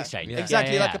a pant exchange. Yeah.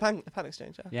 Exactly, like a pant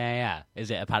exchange. Yeah.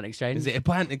 Is it a pant exchange? Is it a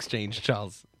pant exchange,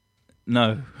 Charles?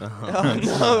 No.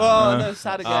 No,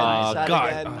 sad again. Sad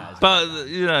again. But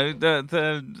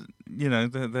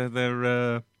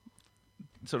they're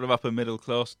sort of upper middle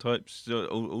class types,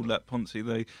 all that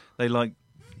Ponzi. They like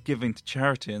giving to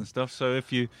charity and stuff. So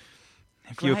if you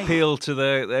appeal to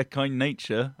their kind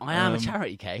nature, I am a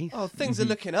charity case. Oh, things are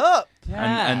looking up.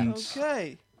 Yeah. And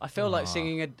okay. I feel like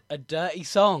singing a dirty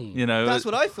song. That's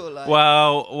what I feel like.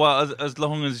 Well, as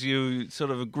long as you sort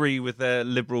of agree with their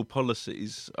liberal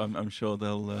policies, I'm sure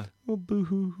they'll.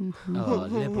 Liberal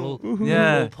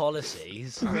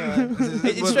policies.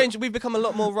 It's strange. We've become a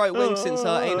lot more right wing since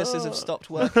our anuses have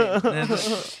stopped working.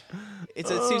 It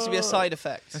seems to be a side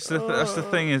effect. That's the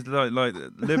thing is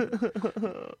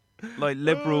like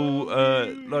liberal,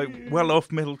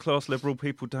 well-off middle-class liberal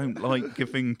people don't like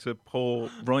giving to poor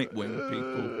right-wing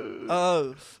people.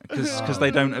 Oh, because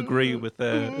they don't agree with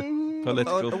their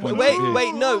political point wait, of view.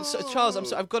 Wait, no, Charles, I'm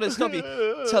sorry, I've got to stop you.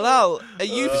 Talal, are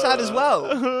you sad as well?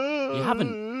 You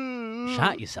haven't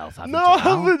Shat yourself, haven't No, you? I Al?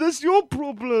 haven't. That's your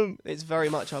problem. It's very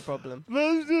much our problem.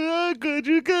 Good,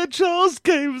 you get Charles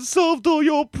came and solved all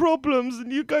your problems,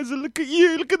 and you guys look at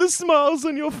you, look at the smiles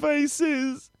on your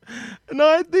faces, and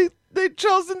they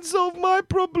Charles didn't solve my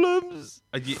problems.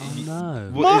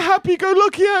 No. My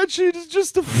happy-go-lucky attitude is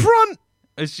just a front.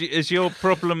 Is your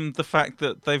problem the fact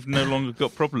that they've no longer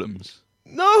got problems?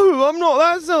 No, I'm not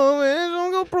that selfish.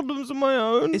 I've got problems of my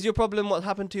own. Is your problem what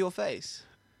happened to your face?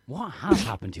 What has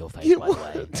happened to your face, by the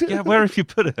way? Yeah, where have you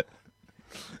put it?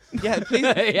 Yeah, please.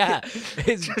 Yeah,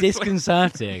 it's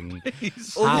disconcerting.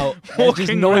 How there's just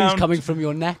walking noise round. coming from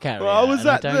your neck area. Well, I was and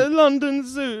at the London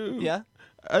Zoo. Yeah.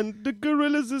 And the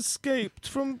gorillas escaped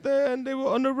from there, and they were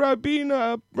on a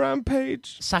Rabina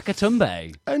rampage.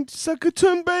 Sakatumbe. And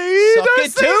Sakatumbe. Suck Don't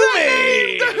it say to that me!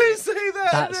 name! Don't say that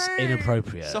That's name!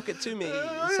 inappropriate. Suck it to me.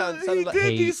 He Sounded like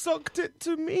did. He He- sucked it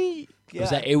to me.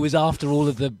 Yeah. It was after all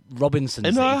of the Robinsons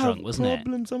And that I you have drunk, wasn't it?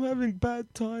 problems. I'm having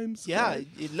bad times. Yeah, guys.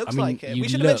 it looks I mean, like it. you We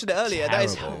should have mentioned it look earlier. That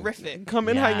is terrible. horrific.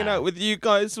 Coming Yeah. hanging out with you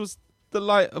guys was the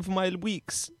light of my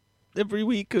weeks. Every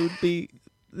week it would be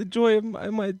the joy of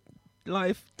my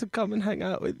life to come and hang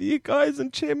out with you guys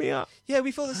and cheer me up. Yeah,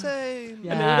 we feel the same.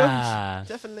 Yeah.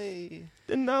 Definitely.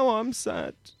 And now I'm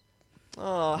sad.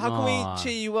 Oh, how can we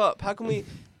cheer you up? How can we...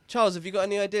 Charles, have you got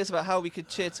any ideas about how we could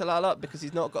cheer Talal up because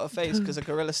he's not got a face because a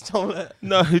gorilla stole it?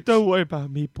 No, don't worry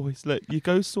about me, boys. Look, you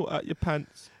go sort out your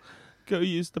pants. Go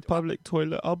use the public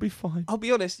toilet. I'll be fine. I'll be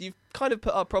honest, you've kind of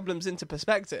put our problems into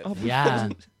perspective. I'll be Yeah.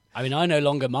 fine. I mean, I no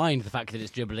longer mind the fact that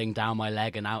it's dribbling down my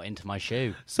leg and out into my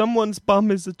shoe. Someone's bum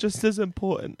is just as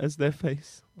important as their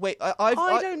face. Wait, I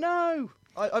don't know.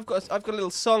 I've got a little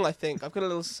song, I think. I've got a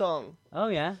little song. Oh,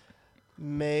 yeah.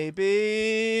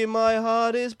 Maybe my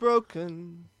heart is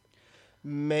broken.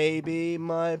 Maybe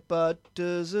my butt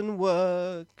doesn't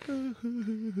work.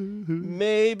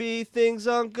 Maybe things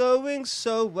aren't going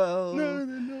so well.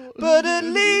 But at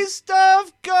least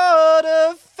I've got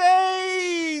a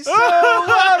face. So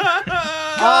I've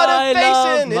got a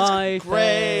face and it's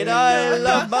great. I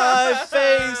love my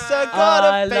face. I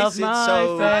got a face, it's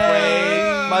so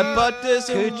great. My butt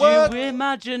doesn't work. Could you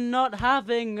imagine not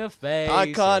having a face?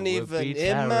 I can't It would even be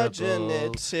imagine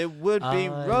terrible. it. It would be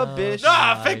rubbish.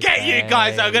 Ah, forget you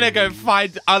guys. I'm going to go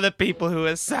find other people who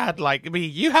are sad like me.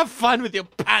 You have fun with your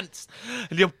pants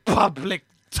and your public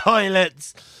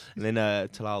toilets. And then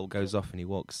Talal goes off and he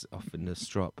walks off in the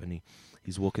strop and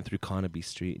he's walking through Carnaby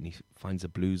Street and he finds a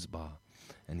blues bar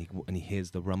and he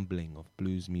hears the rumbling of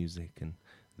blues music and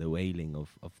the wailing of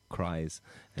cries.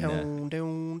 And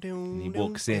he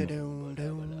walks in.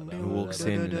 He walks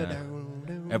in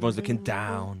and everyone's looking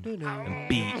down and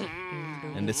beat.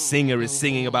 And the singer is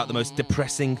singing about the most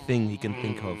depressing thing he can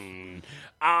think of.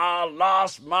 I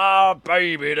lost my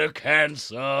baby to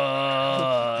cancer.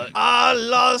 I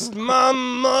lost my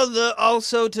mother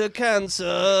also to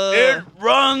cancer. It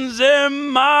runs in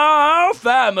my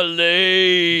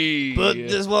family. But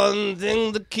there's one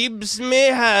thing that keeps me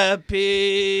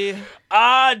happy.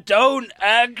 I don't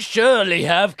actually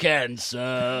have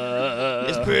cancer.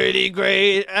 It's pretty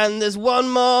great. And there's one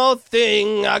more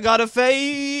thing I gotta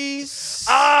face.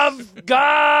 I've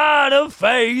got a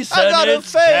face I got and a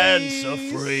it's face.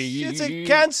 cancer-free. It's a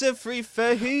cancer-free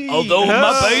face. Although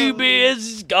my baby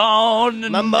is gone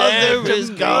and my mother dead is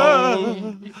and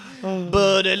gone.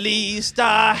 But at least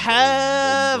I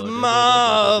have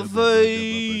my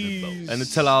face. And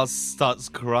Talal starts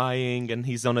crying and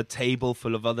he's on a table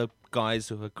full of other guys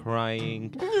who are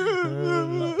crying.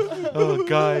 Oh,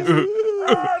 guys.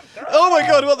 Oh my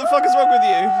god, what the fuck is wrong with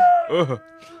you?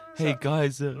 Hey,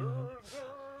 guys. I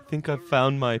think I've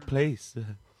found my place.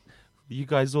 You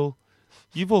guys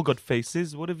you've all got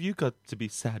faces. What have you got to be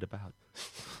sad about?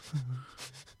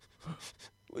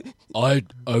 I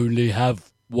only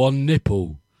have one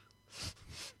nipple.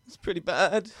 It's pretty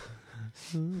bad.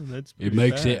 That's It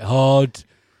makes it hard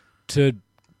to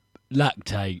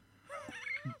lactate,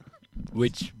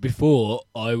 which before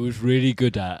I was really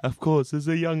good at. Of course, as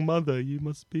a young mother, you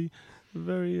must be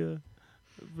very.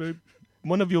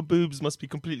 One of your boobs must be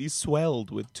completely swelled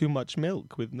with too much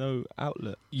milk with no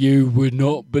outlet. You would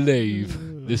not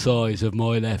believe the size of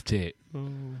my left tit.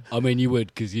 I mean, you would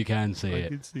because you can see I it.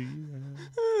 can see.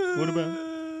 What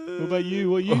about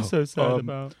you? What are you so sad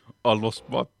about? I lost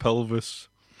my pelvis.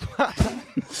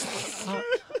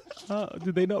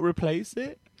 Did they not replace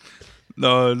it?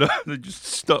 No, they just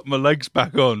stuck my legs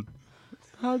back on.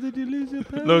 How did you lose your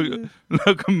pelvis?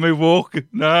 Look at me walking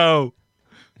now.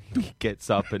 He gets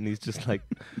up and he's just like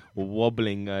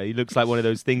wobbling. He looks like one of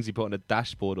those things you put on a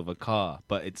dashboard of a car,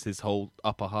 but it's his whole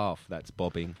upper half that's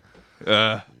bobbing.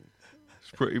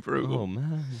 It's pretty brutal. Oh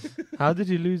man, how did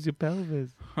you lose your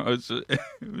pelvis?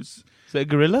 It was. Is it a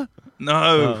gorilla? No.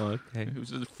 Oh, okay. It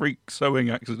was a freak sewing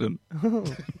accident.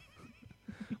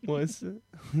 What is it?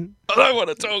 I don't want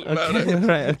to talk about it.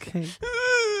 Right, okay.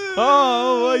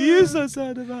 Oh, what are you so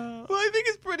sad about? Well, I think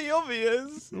it's pretty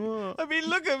obvious. What? I mean,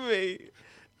 look at me.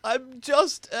 I'm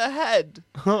just a head.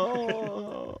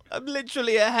 Oh. I'm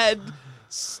literally a head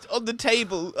on the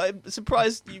table. I'm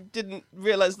surprised you didn't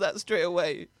realise that straight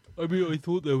away. I mean, I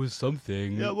thought there was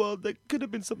something. Yeah, well, there could have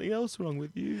been something else wrong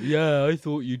with you. Yeah, I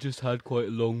thought you just had quite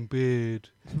a long beard.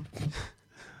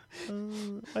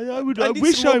 I need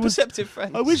wish some more I was perceptive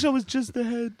friends. I wish I was just a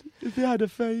head. If it had a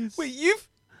face. Wait,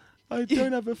 I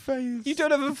don't have a face. You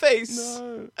don't have a face?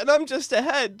 No. And I'm just a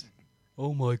head.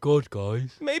 Oh my god,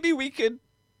 guys. Maybe we could...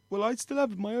 Well, I still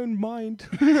have my own mind.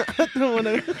 I don't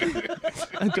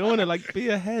want to like be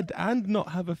a head and not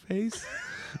have a face.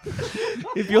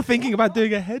 If you're thinking about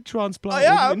doing a head transplant,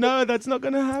 I am. No, that's not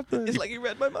going to happen. It's like you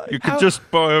read my mind. You could just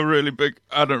buy a really big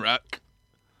anorak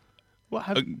What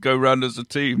have and go round as a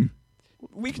team.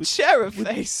 We could share a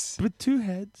face. with two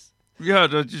heads? Yeah,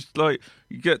 they're just like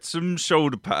you get some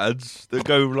shoulder pads that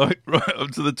go like right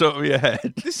up to the top of your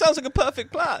head. This sounds like a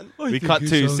perfect plan. We cut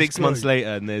to 6 months later,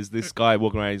 and there's this guy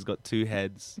walking around. He's got two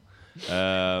heads.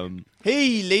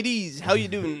 Hey, ladies, how you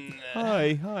doing?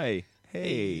 Hi.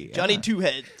 Hey. Johnny Two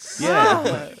Heads.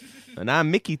 Yeah. And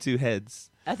I'm Mickey Two Heads.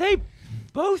 Are they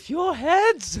both your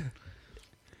heads?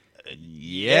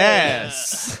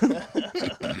 Yes.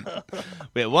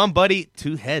 We have one body,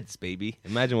 two heads, baby.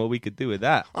 Imagine what we could do with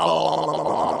that.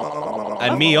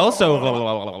 And me also.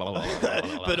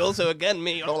 But also, again,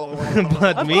 me.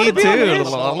 But me too.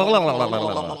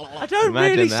 I don't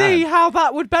really see how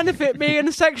that would benefit me in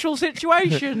a sexual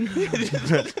situation.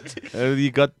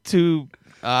 You got two.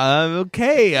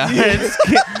 Okay.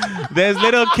 There's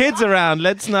little kids around.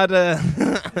 Let's not. I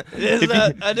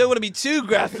don't want to be too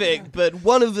graphic, but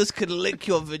one of us could lick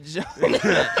your vagina.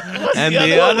 And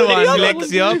the other one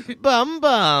licks your bum.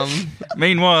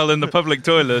 Meanwhile, in the public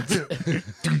toilet.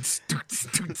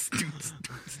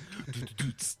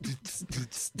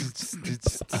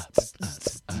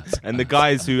 And the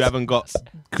guys who haven't got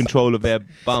control of their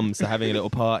bums are having a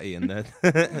little party, and then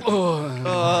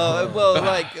well,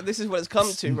 like this is what it's come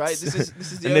to, right? This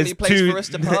is the only place for us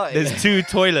to party. There's two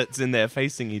toilets in there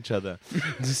facing each other,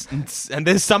 and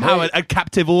there's somehow a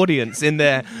captive audience in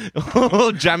there,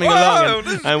 all jamming along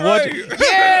and watching.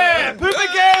 Yeah, poop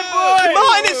again, boy.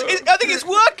 Mine is. I think it's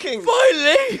working.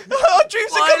 Finally, our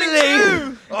dreams are coming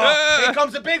true. Oh, here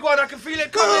comes the big one. I can feel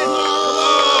it coming.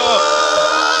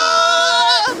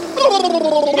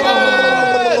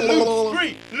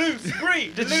 Loose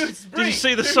Brie. Did you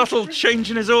see the subtle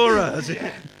change in his aura?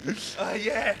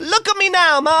 Yeah. Look at me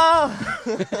now, Ma.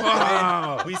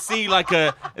 Wow. We see like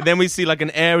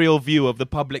an aerial view of the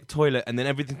public toilet, and then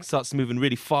everything starts moving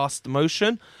really fast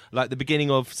motion, like the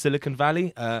beginning of Silicon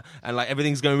Valley, and like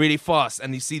everything's going really fast,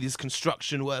 and you see these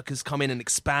construction workers come in and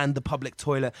expand the public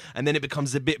toilet, and then it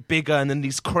becomes a bit bigger, and then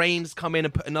these cranes come in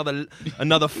and put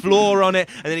another floor on it,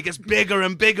 and then it gets bigger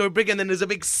and bigger and bigger, and then there's a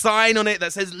big sign on it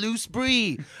that says Loose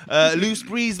Brie, Loose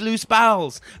Brie's Loose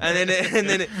Bowels, and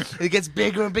then it gets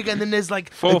bigger and bigger, and then there's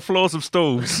like 4 floors of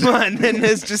stalls. And then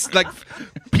there's just like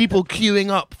people queuing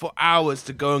up for hours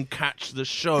to go and catch the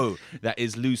show that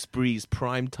is Loose Brie's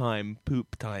prime time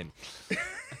poop time.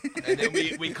 And then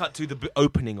we cut to the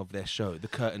opening of their show. The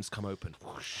curtains come open.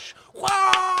 Whoosh.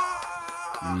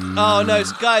 Oh no,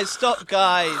 guys, stop,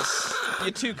 guys.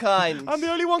 You're too kind. I'm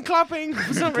the only one clapping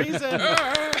for some reason.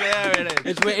 There it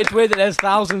is. It's weird that there's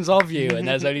thousands of you and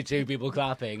there's only 2 people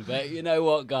clapping. But you know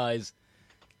what, guys?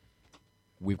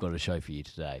 We've got a show for you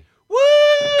today. Woo!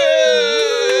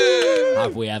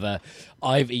 Have we ever?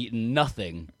 I've eaten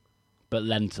nothing but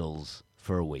lentils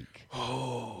for a week.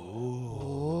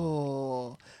 Oh.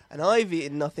 And I've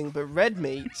eaten nothing but red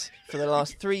meat for the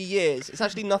last 3 years. It's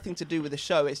actually nothing to do with the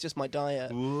show. It's just my diet.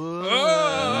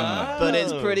 But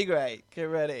it's pretty great. Get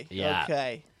ready. Yeah.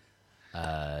 Okay.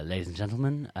 Ladies and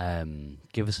gentlemen,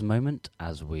 give us a moment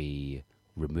as we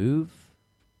remove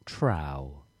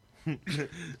trow.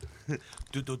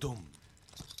 Do-do-dum.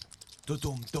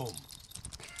 Do-dum-dum.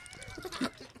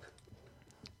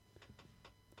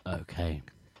 Okay.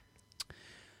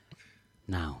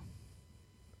 Now.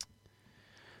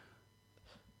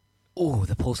 Oh,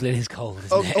 the porcelain is cold,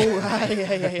 isn't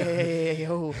it? Yeah.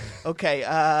 Oh, okay.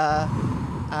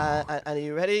 And are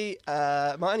you ready?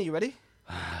 Martin, are you ready?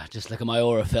 Just look at my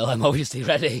aura, Phil. I'm obviously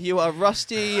ready. You are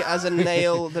rusty as a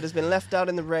nail that has been left out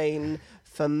in the rain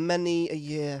for many a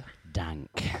year. Dank.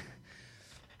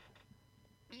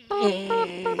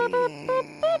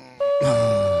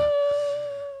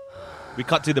 We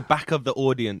cut to the back of the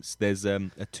audience. There's a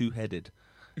two-headed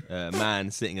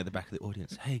man sitting at the back of the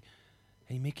audience. Hey,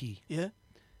 Mickey. Yeah?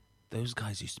 Those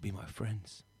guys used to be my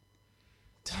friends.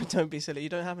 Don't be silly. You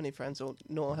don't have any friends,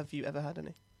 nor have you ever had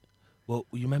any. Well,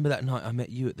 you remember that night I met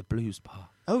you at the blues bar?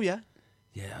 Oh, yeah?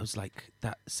 Yeah, I was like,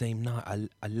 that same night,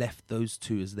 I left those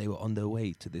two as they were on their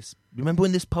way to this. Remember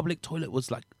when this public toilet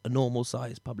was like a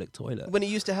normal-sized public toilet? When it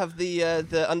used to have the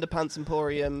Underpants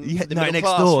Emporium. Yeah, the next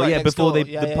class, door. right Yeah, next before door.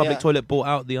 the public toilet bought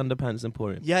out the Underpants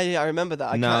Emporium. Yeah, I remember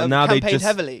that. Now I they campaigned just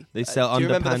heavily. they sell underpants. Do you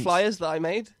remember the flyers that I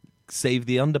made? Save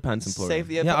the Underpants Emporium. Save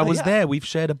the I was there. We've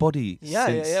shared a body.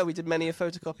 Yeah. We did many a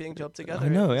photocopying job together. I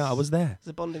know. Yeah, I was there. It's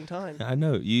a bonding time. I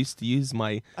know. You used to use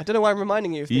my. I don't know why I'm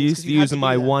reminding you of things. You used to use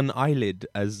my one eyelid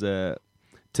as to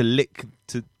lick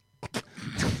to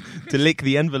lick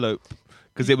the envelope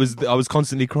because I was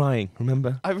constantly crying.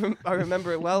 Remember? I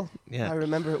remember it well. Yeah, I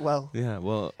remember it well. Yeah.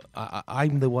 Well,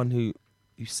 I'm the one who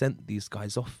sent these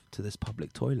guys off to this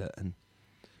public toilet, and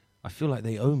I feel like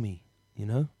they owe me. You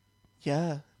know?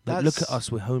 Yeah. Like, look at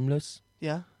us. We're homeless.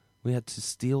 Yeah. We had to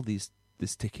steal this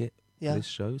ticket for this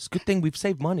show. It's a good thing we've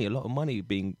saved money. A lot of money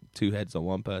being two heads on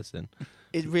one person.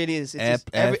 It really is. It's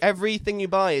everything you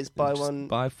buy is buy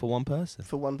for one person.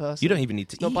 For one person. You don't even need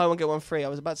to eat. Not buy one get one free. I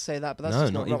was about to say that, but that's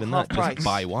just not even even half that. price. Just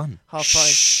buy one. Half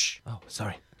price. Oh,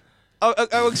 sorry.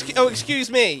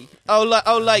 Excuse me.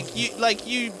 Like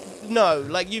you know,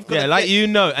 like you've got. Yeah, like you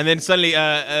know, and then suddenly,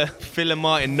 Phil and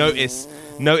Martin notice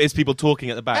people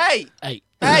talking at the back. Hey.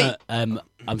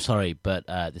 I'm sorry, but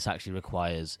this actually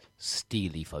requires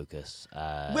steely focus.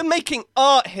 We're making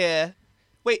art here.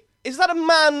 Wait, is that a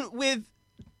man with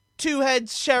two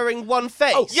heads sharing one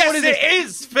face? Oh, yes, it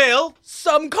is, Phil.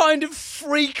 Some kind of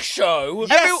freak show.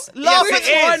 Yes, We're yes,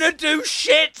 trying to do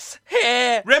shits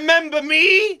here. Remember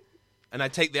me? And I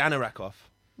take the anorak off.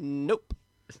 Nope.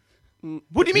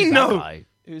 What do you mean, no?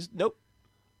 Nope.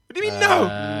 What do you mean,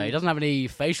 no? He doesn't have any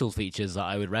facial features that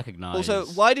I would recognise. Also,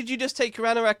 why did you just take your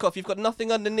anorak off? You've got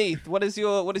nothing underneath. What is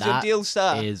your deal,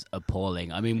 sir? That is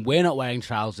appalling. I mean, we're not wearing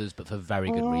trousers, but for very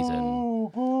good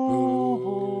reason.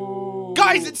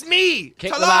 Guys, it's me!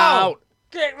 Kick Talal! them out!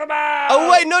 Kick them out! Oh,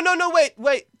 wait, no,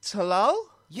 wait. Talal?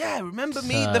 Yeah, remember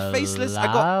me, the faceless?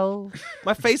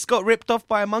 My face got ripped off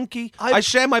by a monkey. I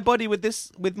share my body with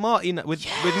Martin, with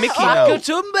Mickey now.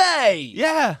 Akatumbe!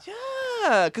 Yeah.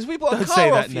 Yeah, because we bought a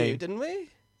car off you, didn't we?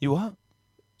 You what?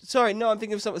 Sorry, no, I'm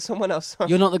thinking of someone else. Sorry.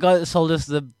 You're not the guy that sold us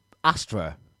the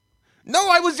Astra. No,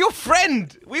 I was your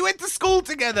friend. We went to school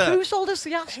together. Who sold us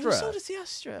the Astra? Who sold us the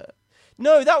Astra?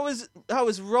 No, that was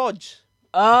Rog.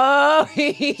 Oh, Do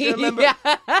you remember? Yeah.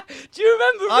 Do you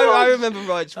remember Rog? I remember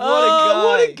Rog.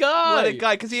 What a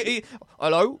guy. Because he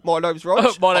hello, my name's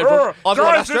Rog. My name's Rog. I've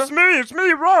got Astra. It's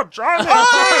me, Rog. I'm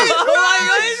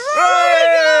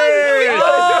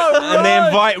And they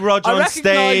invite Rog on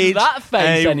stage. That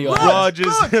face, anyway.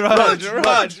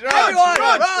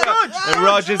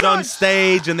 Rog is on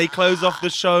stage, and they close off the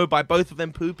show by both of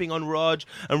them pooping on Rog,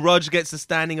 and Rog gets a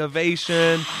standing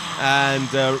ovation,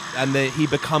 and he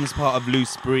becomes part of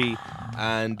Loose Brie,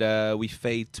 and we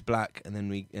fade to black, and then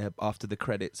we after the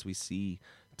credits we see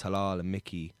Talal and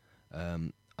Mickey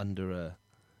under a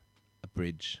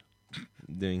bridge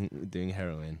doing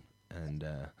heroin, and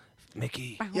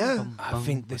Mickey, yeah, I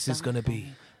think this is gonna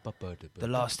be the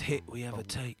last hit we ever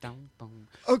take.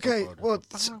 Okay, well,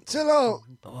 Talal,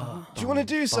 do you want to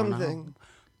do something?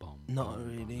 Not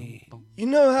really. You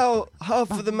know how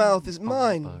half of the mouth is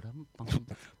mine,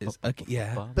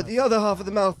 yeah, but the other half of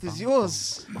the mouth is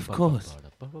yours. of course.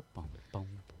 Do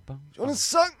you want to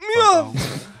suck me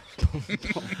off?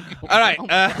 All right,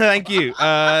 thank you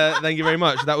very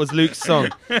much. That was Luke's song.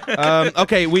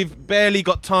 Okay, we've barely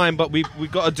got time, but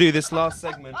we've got to do this last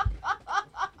segment.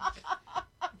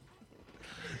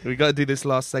 We got to do this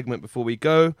last segment before we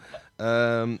go.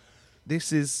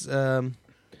 This is a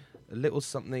little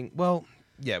something. Well,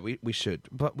 yeah, we should,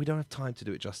 but we don't have time to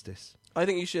do it justice. I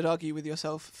think you should argue with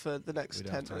yourself for the next 10 We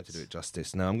don't have time minutes. to do it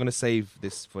justice. No, I'm going to save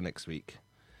this for next week.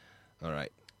 All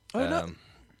right. No.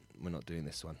 We're not doing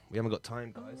this one. We haven't got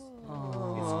time, guys.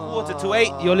 It's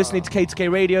 7:45. You're listening to K2K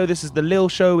Radio. This is The Lil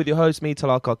Show with your host, me,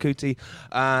 Talal Karkuti,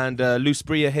 and Luce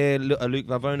Brie here. Luke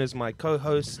Vavona is my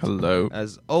co-host. Hello.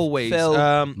 As always. Phil.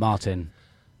 Martin.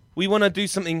 We want to do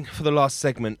something for the last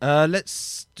segment.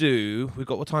 We've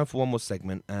got time for one more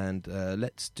segment, and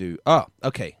let's do...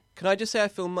 okay. Can I just say I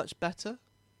feel much better?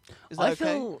 Is that I okay?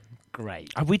 feel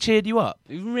great. Have we cheered you up?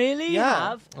 You really Yeah.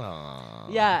 have?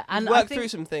 Aww. Yeah, and Work I think, through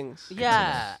some things.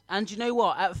 Yeah, and you know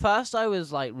what? At first I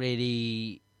was like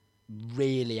really,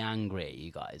 really angry at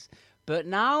you guys. But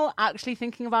now, actually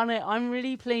thinking about it, I'm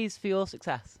really pleased for your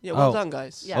success. Yeah, well done,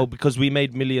 guys. Yeah. Oh, because we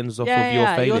made millions off Yeah, of your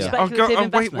yeah, failure. your speculative wait a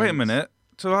investments. minute.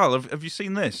 Talal, have you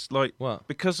seen this? Like, What?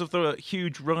 Because of the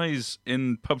huge rise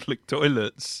in public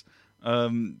toilets,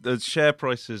 the share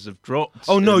prices have dropped.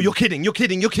 Oh no, and- you're kidding. You're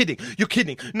kidding. You're kidding. You're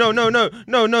kidding. No,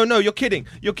 you're kidding.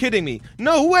 You're kidding me.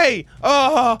 No way.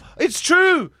 Oh, it's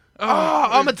true.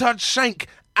 Armitage Shank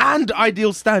and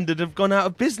Ideal Standard have gone out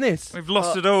of business. We've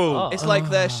lost it all. It's like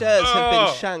their shares have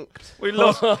been shanked. We've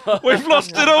lost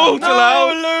it all,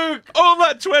 Talal. Luke. All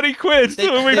that 20 quid. They've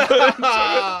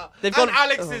And gone.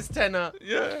 Alex's tenner.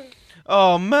 Yeah.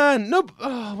 Oh man, no,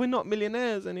 we're not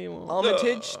millionaires anymore.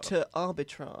 Armitage to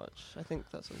arbitrage. I think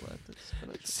that's a word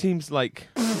that's. Seems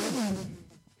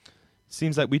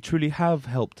like we truly have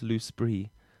helped Loose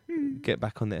Brie get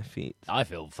back on their feet. I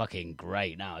feel fucking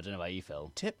great now. I don't know how you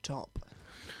feel. Tip top.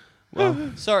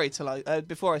 Well, Sorry, Talal.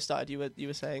 Before I started, you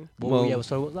were saying. Sorry,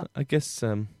 what was that? I guess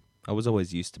I was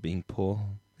always used to being poor.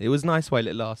 It was nice while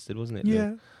it lasted, wasn't it? Yeah.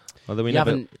 Luke? Although we You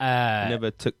never, haven't,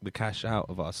 never took the cash out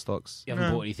of our stocks. You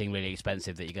haven't bought anything really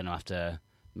expensive that you're going to have to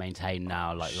maintain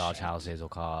now, like large houses or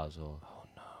cars or.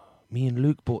 Me and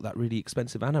Luke bought that really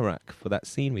expensive anorak for that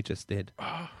scene we just did.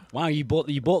 Wow, you bought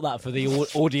that for the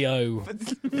audio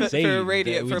scene for a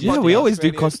radio. that we For a just- Yeah, we podcast always do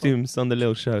radio. costumes on the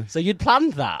little show. So you'd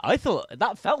planned that? I thought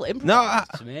that felt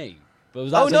improvised to me. But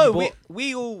was that Oh so no, you bought-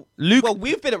 we all. Luke- Well,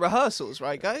 we've been at rehearsals,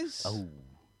 right, guys? Oh.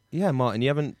 Yeah, Martin, you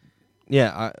haven't.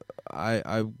 Yeah,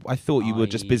 I thought you were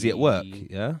just busy at work.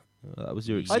 Yeah, that was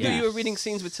your I excuse. thought you were reading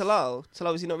scenes with Talal.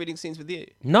 Talal, was he not reading scenes with you?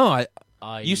 No,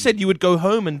 you said you would go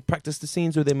home and practice the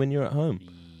scenes with him when you're at home.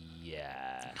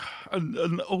 Yeah.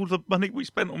 And all the money we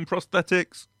spent on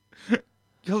prosthetics.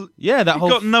 Yeah, that You've whole.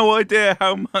 got no idea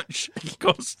how much it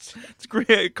costs to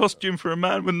create a costume for a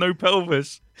man with no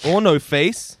pelvis. Or no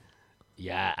face.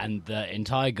 Yeah, and the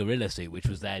entire gorilla suit, which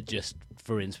was there just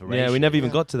for inspiration. Yeah, we never even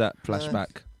got to that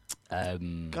flashback.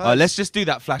 Let's just do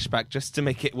that flashback just to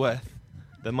make it worth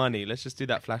the money. Let's just do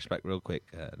that flashback real quick.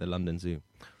 The London Zoo.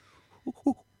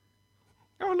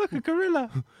 Oh, look, a gorilla.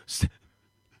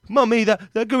 Mummy,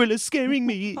 that gorilla's scaring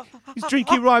me. He's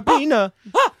drinking Ribena.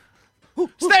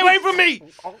 Stay away from me!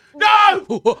 No!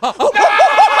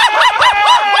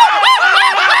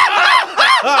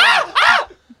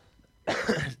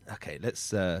 Okay, let's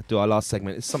do our last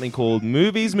segment. It's something called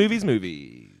Movies. You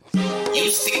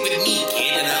stick with me,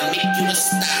 kid, and I'll make you a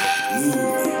star.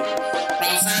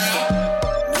 Wrong sound?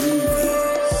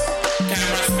 Movies.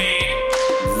 Camera spin.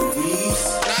 Movies.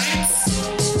 Lights.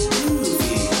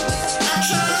 Movies.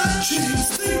 Action.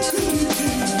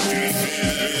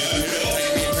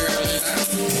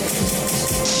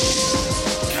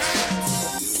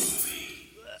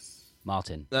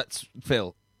 Martin. That's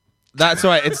Phil. That's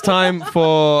right. It's time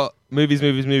for Movies,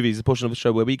 a portion of the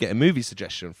show where we get a movie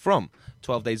suggestion from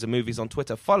 12 Days of Movies on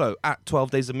Twitter. Follow at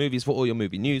 12 Days of Movies for all your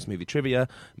movie news, movie trivia,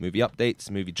 movie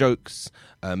updates, movie jokes,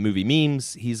 movie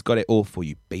memes. He's got it all for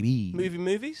you, baby.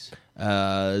 Movies?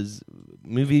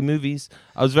 Movies.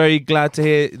 I was very glad to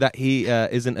hear that he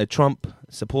isn't a Trump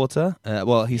supporter.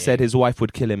 He said his wife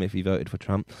would kill him if he voted for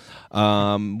Trump.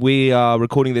 We are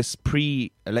recording this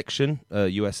pre-election,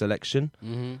 US election.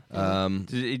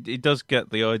 Mm-hmm. It does get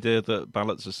the idea that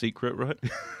ballots are secret, right?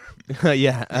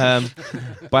 Yeah.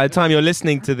 By the time you're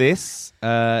listening to this,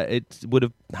 it would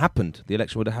have happened. The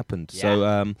election would have happened. Yeah.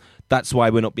 So that's why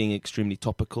we're not being extremely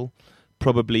topical.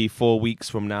 Probably 4 weeks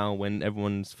from now, when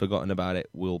everyone's forgotten about it,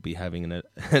 we'll be having an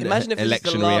Imagine if this is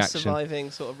election the last reaction. surviving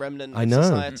sort of remnant I of know.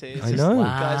 society. It's I just know.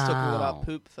 Guys talking Wow. about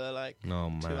poop for like 2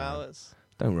 hours.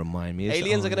 Don't remind me. It's-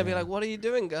 Aliens oh, are going to be yeah. like, what are you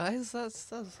doing, guys?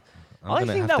 That's... I'm I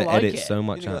gonna think have to they'll like edit it. so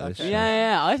much You out think of this. they'll show.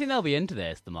 Yeah, I think they'll be into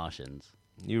this, the Martians.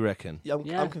 You reckon? Yeah,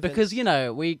 I'm convinced. Because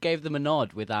we gave them a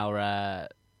nod with our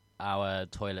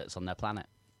toilets on their planet.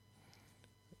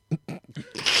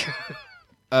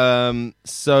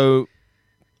 So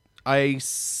I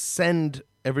send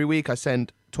every week. I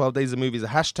send 12 Days of Movies a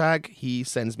hashtag. He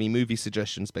sends me movie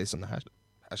suggestions based on the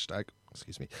hashtag.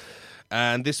 Excuse me.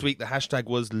 And this week the hashtag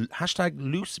was hashtag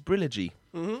Loose Brilogy.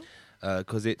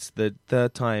 Because it's the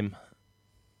third time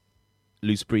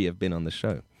Loose Brie have been on the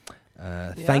show.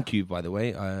 Thank you, by the way.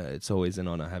 It's always an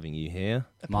honor having you here.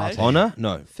 Martin. Honor?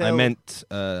 No, Phil. I meant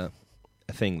a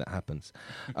thing that happens.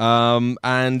 And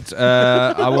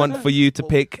I want for you to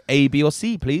pick A, B, or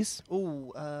C, please.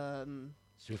 Ooh,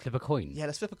 Should we flip a coin? yeah,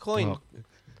 let's flip a coin. Oh.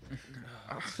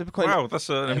 Let's flip a coin. Wow, that's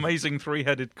an amazing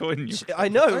three-headed coin. I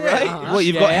know, right? What,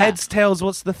 you've got heads, tails,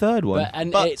 what's the third one?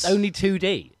 And Butts. it's only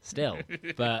 2D still.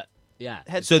 But yeah.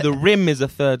 Head- So the rim is a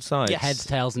third side. Yes. Heads,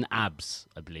 tails, and abs,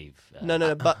 I believe.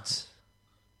 No, butts.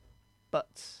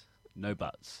 Butts. No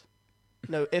butts.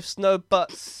 No ifs, no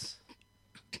buts.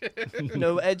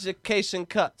 No education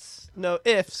cuts. No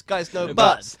ifs, guys, no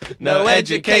buts. No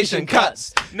education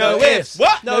cuts. No ifs.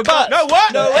 What? No buts. No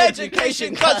what? No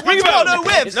education cuts. Bring it What's back. got no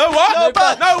whiffs? No what? No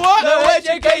buts. No what? No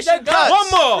education cuts. One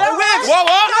more. No whiffs.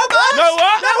 What? No buts. No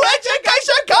what? No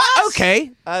education cuts.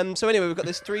 Okay. So anyway, we've got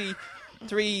this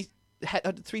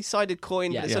three-sided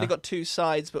coin. Yeah. But it's only got two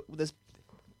sides, but there's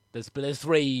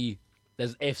three.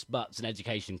 There's ifs, buts, and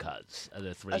education cuts. Are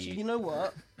the three? Actually, you know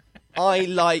what? I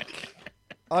like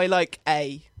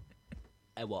A.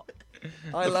 A what?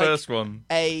 I The like first one.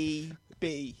 A,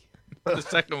 B. The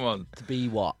second one. To be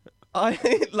what? I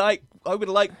would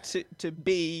like to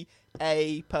be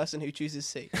a person who chooses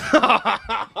C.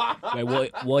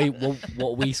 Wait, what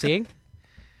are we seeing?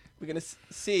 We're gonna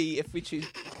see if we choose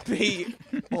B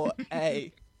or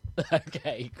A.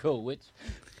 Okay, cool. Which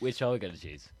are we going to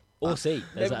choose? Or C?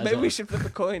 Maybe we should flip a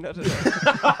coin. I don't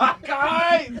know.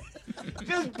 Guys,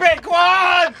 just pick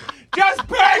one. Just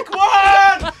pick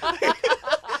one.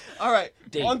 All right.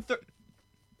 D. On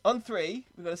three,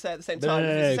 we're gonna say it at the same time. No,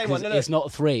 It's the same one. it's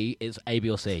not three. It's A, B,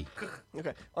 or C.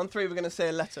 Okay. On three, we're gonna say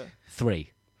a letter.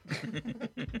 3.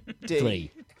 D.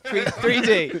 3.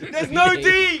 3D. There's no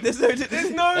D. There's no D.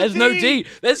 There's no D.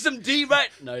 There's some D right.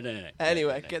 No.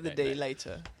 Anyway, get the D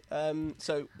later.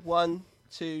 So 1,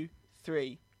 2,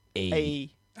 3. E. A.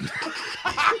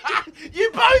 You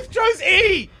both chose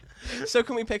E. So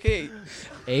can we pick E?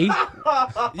 E?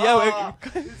 Yeah.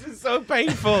 This is so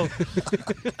painful.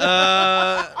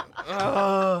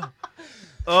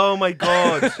 Oh my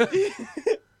god.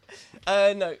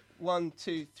 No. 1,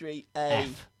 2, 3. A.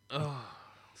 F.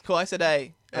 It's cool. I said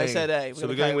A. I said A. So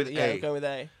we're going with Yeah, A. we're going with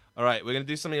A. All right, we're going to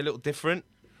do something a little different.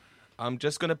 I'm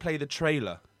just going to play the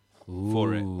trailer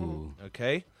for it.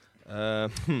 Okay?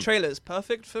 Trailer's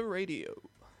perfect for radio.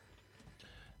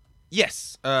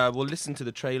 Yes, we'll listen to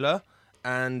the trailer,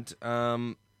 and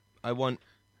I want...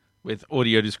 With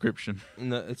audio description.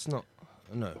 No, it's not.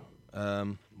 No.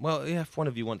 Well, yeah, if one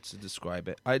of you wants to describe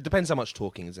it. It depends how much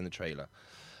talking is in the trailer.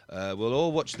 We'll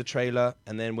all watch the trailer,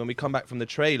 and then when we come back from the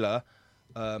trailer,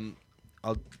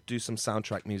 I'll do some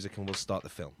soundtrack music, and we'll start the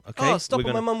film. Okay? Oh, Stop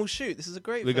or My Mum Will Shoot. This is a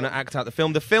great We're film. going to act out the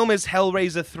film. The film is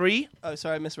Hellraiser 3. Oh,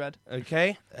 sorry, I misread.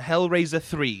 Okay? Hellraiser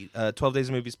 3. 12 Days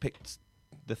of Movies picked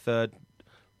the third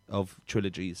of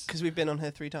trilogies. Because we've been on here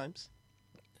 3 times.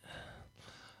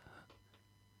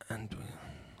 And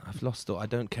I've lost all... I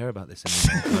don't care about this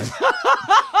anymore.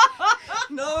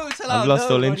 No, Talal. I've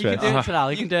lost all You interest. can do it, Talal.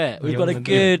 You can do it. We've You got a haven't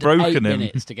good broken 8 him.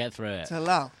 minutes to get through it.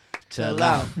 Talal.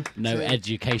 Talal. No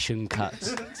education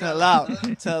cuts. Talal.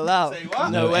 Talal. Say what?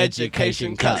 No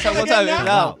education cuts. Say it One more time. again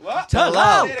now. Talal. What?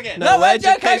 Talal. Say it again. No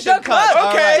education cuts.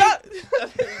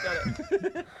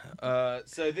 Okay.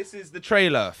 So this is the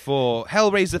trailer for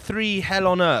Hellraiser 3: Hell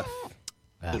on Earth.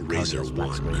 Hellraiser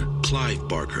 1, Clive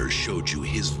Barker showed you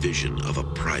his vision of a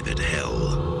private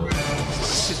hell.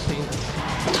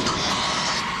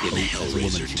 In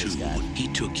Hellraiser 2, he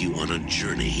took you on a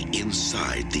journey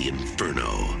inside the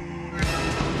Inferno.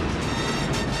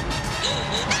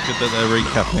 Good that they're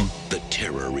recapping. The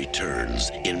terror returns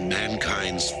in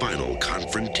mankind's final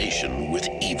confrontation with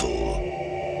evil.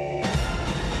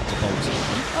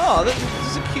 Oh, this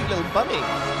is a cute little bunny.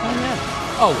 Oh, yeah.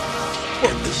 Oh,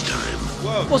 And this time,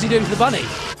 what's he doing to the bunny?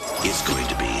 it's going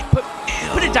to be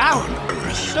hell Put it down. on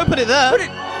Earth. Don't put it there.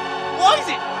 Why is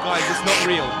it? Guys, it's not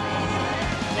real.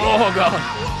 Oh, God.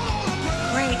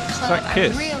 Great club. that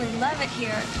Kiss? I really love it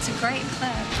here. It's a great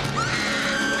club.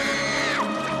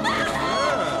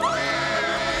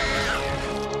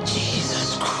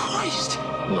 Jesus Christ.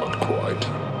 Not quite.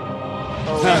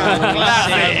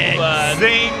 Classic.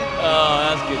 Zing. Oh,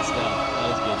 that's good stuff.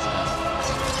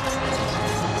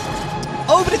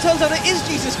 Oh, but it turns out it is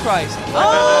Jesus Christ.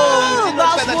 Oh, Did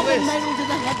not that's expect what that the twist. nails in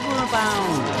the head were about.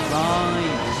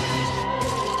 Right.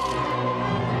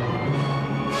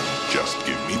 Just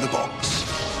give me the box.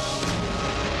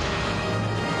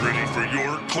 Ready for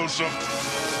your close-up?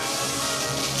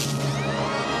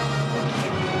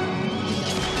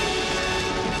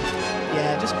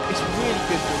 Yeah, just it's really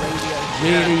good for radio.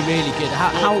 Really, really good.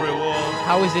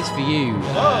 How is this for you,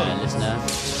 listener?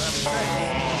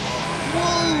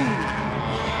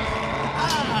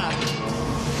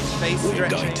 Face We're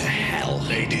stretching. going to hell,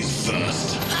 ladies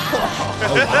first.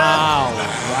 Oh, wow.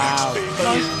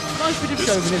 Nice bit of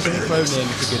chauvinism thrown in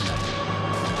for goodness.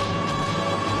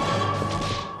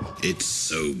 It's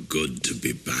so good to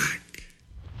be back.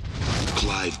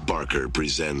 Clive Barker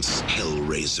presents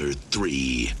Hellraiser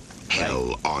 3,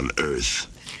 Hell on Earth.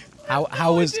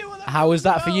 How is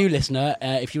that for you, listener?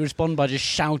 If you respond by just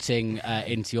shouting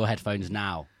into your headphones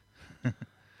now.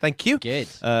 Thank you. Good.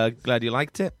 Glad you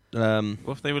liked it. What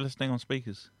if they were listening on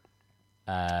speakers?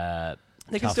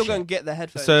 They can still go and get their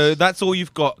headphones. So that's all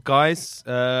you've got, guys,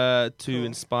 to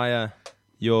inspire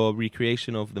your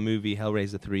recreation of the movie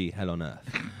Hellraiser 3, Hell on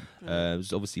Earth. It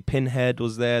was obviously Pinhead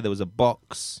was there. There was a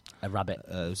box. A rabbit.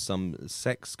 Some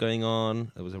sex going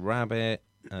on. There was a rabbit.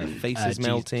 Faces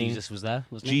melting. Jesus was there,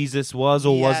 wasn't he? Jesus was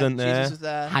or wasn't there. Jesus was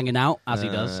there. Hanging out, as he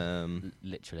does.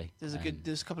 Literally. There's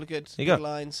a couple of good go.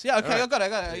 lines. Yeah, okay, I got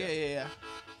it. Yeah.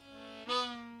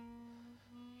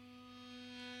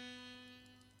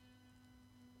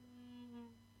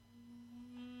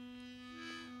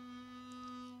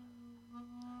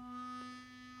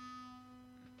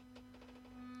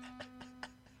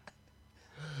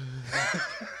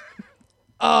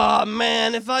 Oh,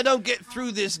 man, if I don't get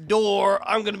through this door,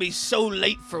 I'm going to be so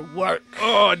late for work.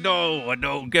 Oh, no, I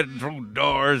don't get through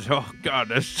doors. Oh, God,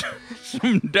 that's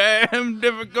some damn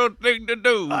difficult thing to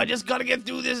do. I just got to get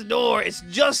through this door. It's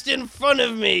just in front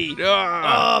of me.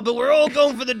 Ah. But we're all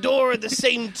going for the door at the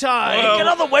same time. Well, Get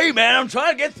out of the way, man. I'm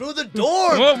trying to get through the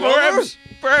door. Well, brother.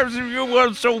 perhaps if you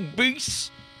weren't so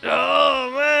beast.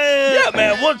 Oh, man. Yeah,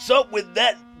 man. What's up with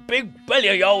that big belly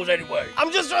of yours anyway?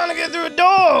 I'm just trying to get through a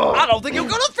door. I don't think you're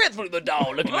gonna fit through the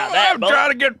door looking like that, I'm brother.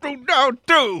 trying to get through now,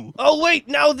 too. Oh, wait,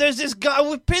 now there's this guy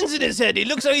with pins in his head. He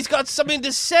looks like he's got something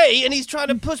to say, and he's trying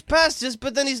to push past us,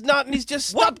 but then he's not, and he's just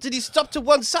stopped, and he's stopped to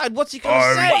one side. What's he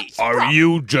gonna say? Are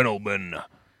you gentlemen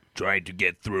trying to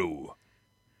get through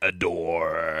a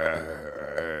door?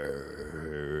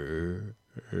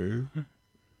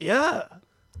 Yeah.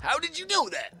 How did you know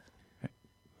that?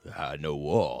 I know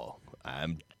all.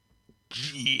 I'm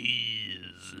Jesus.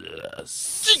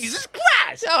 Jesus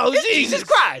Christ! Oh, It's Jesus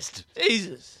Christ!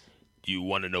 Jesus. Do you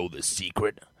want to know the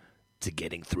secret to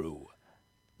getting through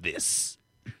this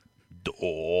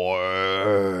door?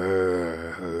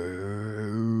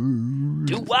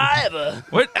 Do I ever?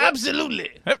 What? Absolutely.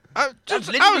 That's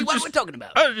literally what we're talking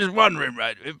about. I was just wondering,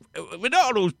 right, with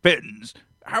all those pins,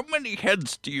 how many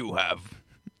heads do you have?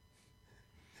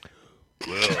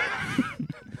 Well,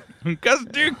 Because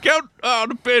do you count all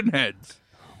the pinheads?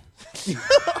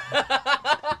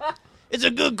 It's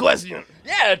a good question.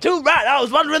 Yeah, too right. I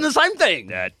was wondering the same thing.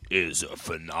 that is a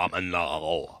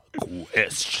phenomenal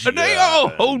question. Are they all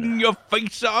holding your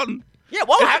face on? Yeah,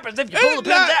 what happens if you pull the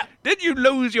pins out? Did you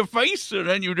lose your face and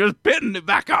then you just pin it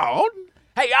back on?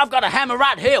 Hey, I've got a hammer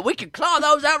right here. We can claw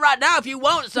those out right now if you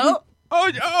want, so.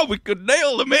 Oh, we could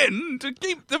nail them in to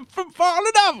keep them from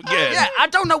falling off again. Yeah, I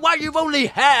don't know why you've only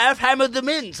half hammered them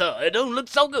in, sir. It don't look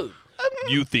so good.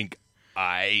 You think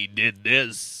I did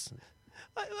this?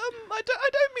 I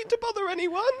don't mean to bother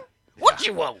anyone. What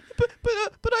you want? But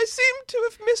I seem to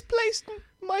have misplaced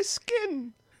my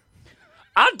skin.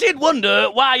 I did wonder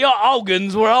why your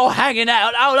organs were all hanging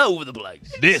out all over the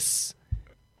place. This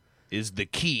is the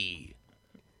key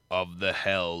of the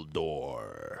hell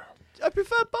door. I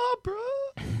prefer Barbara,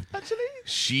 actually.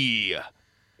 She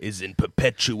is in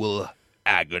perpetual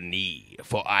agony,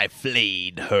 for I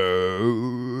flayed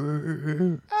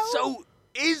her. So,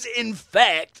 is in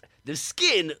fact the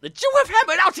skin that you have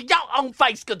hammered out of your own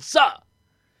face, good sir?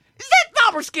 Is that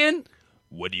Barbara's skin?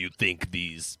 What do you think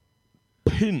these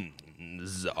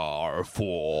pins are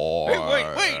for? Hey,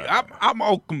 wait, I'm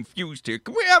all confused here.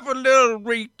 Can we have a little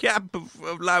recap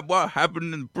of like what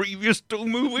happened in the previous two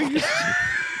movies?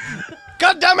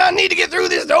 God damn it, I need to get through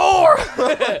this door.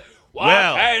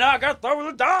 Well, hey, I got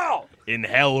through the door. in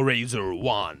Hellraiser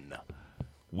 1,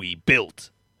 we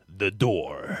built the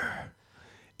door.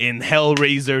 In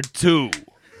Hellraiser 2,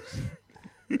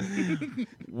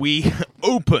 we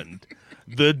opened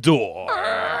the door.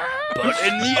 But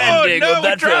in the ending of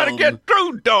that we're trying film, to get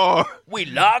through door. we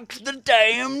locked the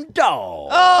damn door.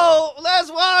 Oh,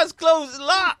 that's why it's closed and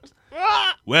locked.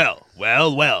 Ah.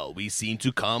 Well, we seem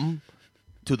to come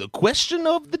to the question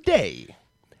of the day.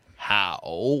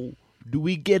 How do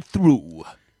we get through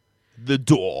the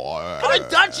door? I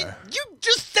thought you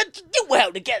just said you knew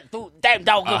how to get through the damn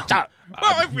doggone door.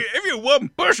 Well, if you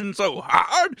weren't pushing so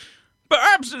hard,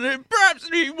 perhaps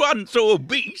he wasn't so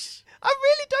obese. I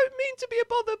really don't mean to be a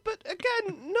bother, but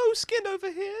again, no skin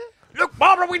over here. Look,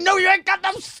 Barbara, we know you ain't got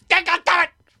no skin, goddammit!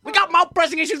 We got more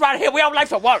pressing issues right here. We all late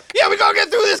for work. Yeah, we gotta get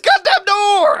through this goddamn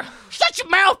door. Shut your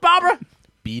mouth, Barbara.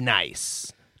 Be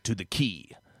nice to the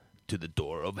key to the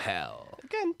door of hell.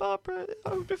 Again, Barbara.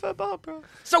 I would prefer Barbara.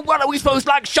 So what, are we supposed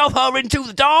to, like, shove her into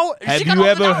the door? Is Have she gonna you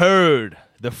open the ever door? heard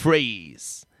the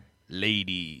phrase,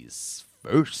 ladies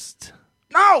first?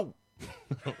 No!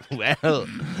 Well,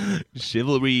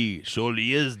 chivalry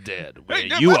surely is dead where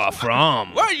Hey, you what- are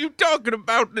from. Why are you talking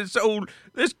about this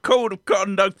code of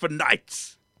conduct for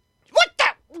knights? What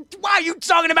the? Why are you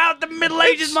talking about the Middle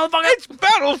Ages, motherfucker? It's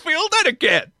battlefield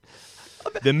etiquette.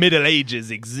 The Middle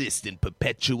Ages exist in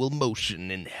perpetual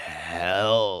motion in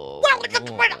hell. Well,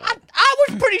 I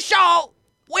was pretty sure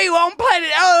we were on planet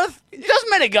Earth just a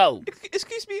minute ago.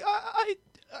 Excuse me,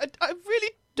 I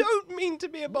really don't mean to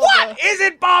be a bother. What is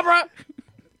it, Barbara?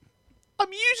 I'm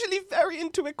usually very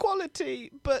into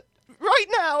equality, but right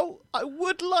now, I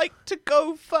would like to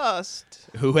go first.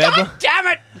 Whoever, damn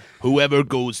it! Whoever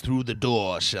goes through the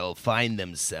door shall find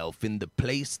themselves in the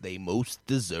place they most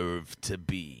deserve to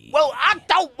be. Well, I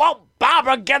don't want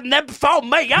Barbara getting there before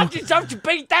me. I deserve to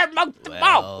be there most of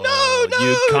all. No,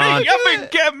 you can't. You've been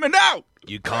getting out.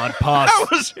 You can't pass. I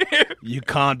was here. You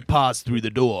can't pass through the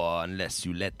door unless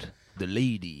you let the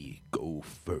lady go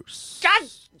first. God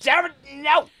damn it,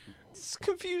 no. It's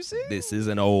confusing. This is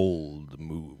an old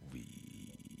movie.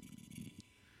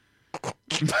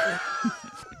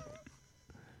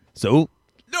 So,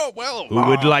 No, well, who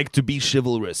would like to be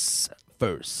chivalrous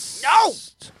first? No!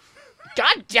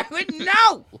 God damn it,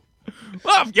 no!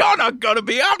 Well, if you're not going to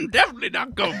be, I'm definitely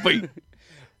not going to be.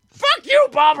 Fuck you,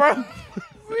 Barbara!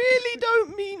 Really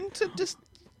don't mean to just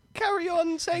carry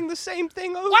on saying the same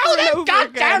thing over Well, and then over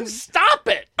goddamn again. stop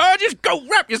it! Just go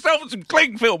wrap yourself in some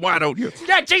cling film, why don't you?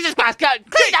 Yeah, Jesus Christ,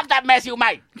 clean up that mess you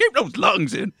made! Keep those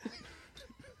lungs in.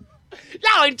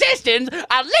 Your intestines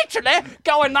are literally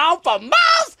going on for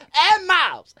miles and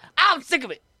miles. I'm sick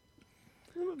of it.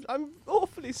 I'm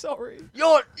awfully sorry.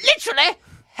 You're literally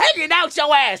hanging out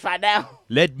your ass right now.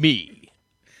 Let me,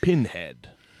 Pinhead,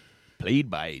 played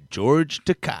by George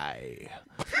Takei,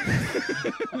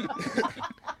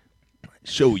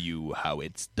 show you how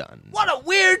it's done. What a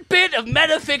weird bit of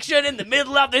metafiction in the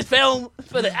middle of this film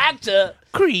for the actor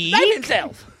Creek. save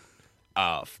himself.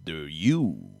 After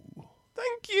you.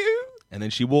 Thank you. And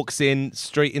then she walks in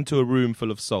straight into a room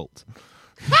full of salt.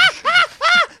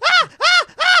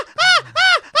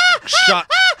 Shut.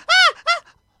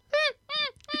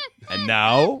 And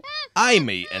now I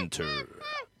may enter.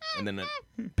 And then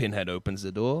Pinhead opens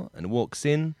the door and walks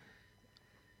in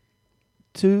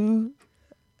to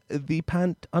the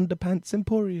Underpants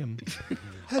Emporium.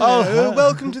 Hello,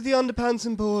 welcome to the Underpants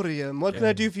Emporium. What can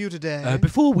I do for you today?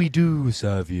 Before we do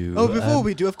serve you... before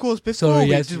we do, of course, before sorry,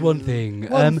 we yes, do. just one thing.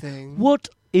 One thing. What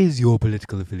is your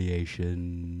political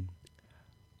affiliation?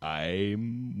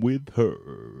 I'm with her.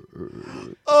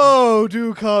 Oh,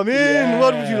 do come in.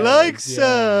 What would you like,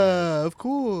 sir? Of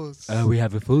course. We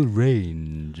have a full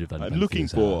range of I'm looking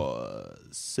for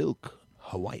silk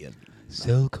Hawaiian.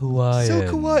 Silk Hawaiian. Silk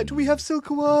Hawaiian. Do we have Silk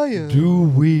Hawaiian? Do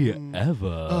we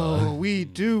ever? Oh, we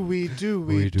do. Yes.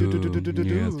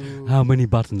 How many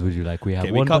buttons would you like? We have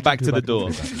Okay, one we cut button, back two to the buttons,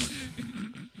 door. three buttons.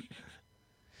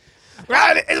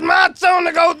 Right, it's my turn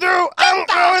to go through. I'm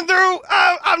going through.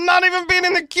 I've not even been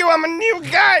in the queue. I'm a new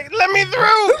guy. Let me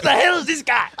through. Who the hell is this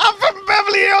guy? I'm from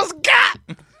Beverly Hills.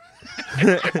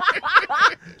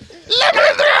 Let me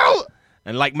through.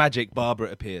 And like magic,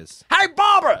 Barbara appears. Hey,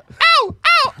 Barbara! Ow!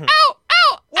 Ow! Ow!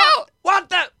 Ow! Ow! What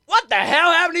the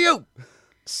hell happened to you?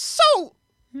 So.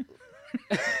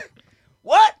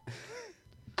 What?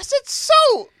 I said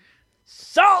so.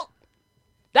 Salt?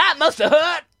 That must have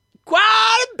hurt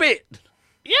quite a bit.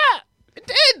 Yeah, it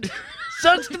did.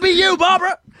 Sucks to be you,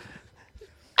 Barbara.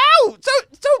 Ow!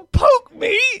 Don't poke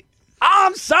me.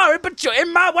 I'm sorry, but you're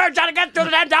in my way trying to get through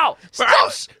the damn door.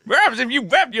 Perhaps if you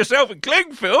wrapped yourself in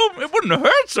cling film, it wouldn't have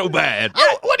hurt so bad.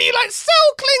 Oh, what do you like?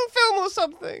 Sell cling film or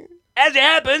something? As it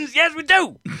happens, yes, we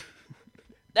do.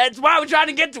 That's why we're trying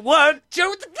to get to work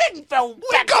to the cling film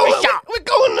factory shop. We're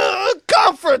going to a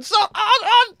conference on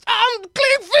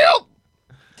cling film.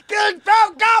 Cling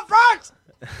film conference.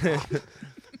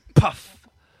 Puff.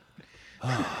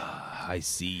 I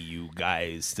see you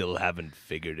guys still haven't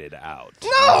figured it out.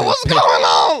 No, what's going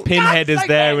on? Pinhead is God's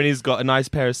there sake, and he's got a nice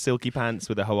pair of silky pants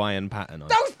with a Hawaiian pattern on.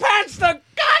 Those pants are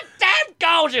goddamn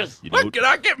gorgeous. When can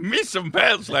I get me some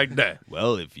pants like that?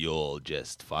 Well, if you'll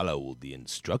just follow the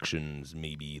instructions,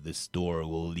 maybe the store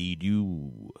will lead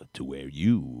you to where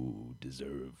you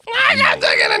deserve. I can't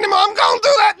take it anymore. I'm going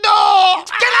through that door.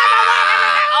 Get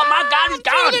out! Oh my God, he's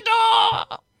gone. Through the door.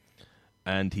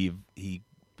 And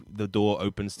the door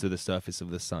opens to the surface of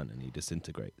the sun and he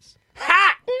disintegrates.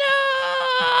 Ha!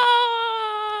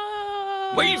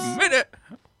 No. Wait a minute.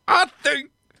 I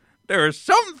think there's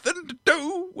something to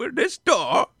do with this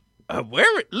door and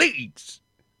where it leads.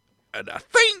 And I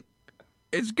think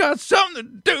it's got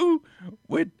something to do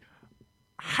with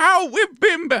how we've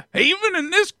been behaving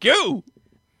in this queue.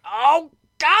 Oh,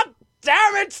 God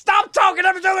damn it! Stop talking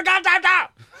up until the goddamn door!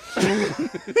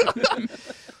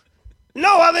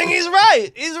 No, I think he's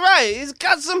right. He's right. He's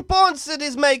got some points that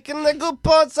he's making. They're good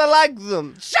points. I like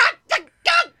them. Shut the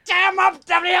goddamn up,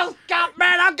 Beverly Hills Cop,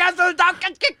 man! I'm going through the door.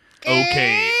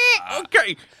 Okay.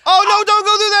 Okay. Oh, no, don't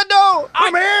go do that, no.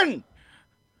 I'm in.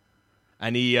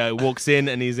 And he walks in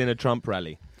and he's in a Trump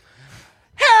rally.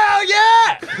 Hell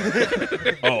yeah!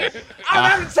 Oh. I'm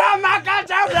having to tell my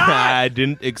goddamn life. I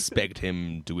didn't expect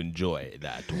him to enjoy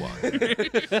that one.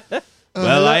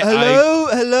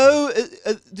 Hello,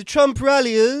 the Trump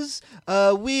ralliers.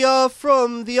 We are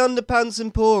from the Underpants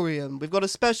Emporium. We've got a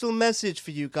special message for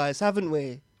you guys, haven't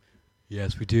we?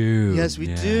 Yes, we do. Yes, we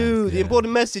do. The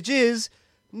important message is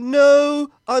no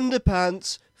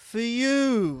underpants for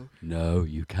you. No,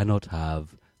 you cannot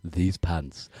have these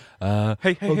pants.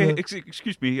 Hey,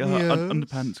 excuse me,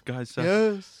 underpants guys.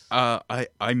 Yes.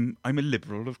 I'm a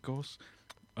liberal, of course.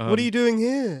 What are you doing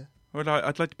here? Well,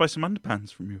 I'd like to buy some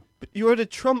underpants from you. But you're at a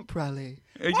Trump rally.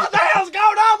 What the hell's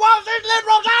going on? What's these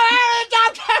liberals out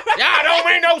here? Yeah, don't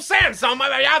make no sense.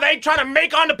 Yeah, they trying to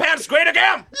make underpants great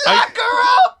again. Lock her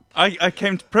up! I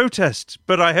came to protest,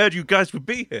 but I heard you guys would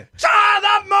be here. Tie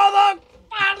that mother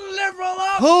liberal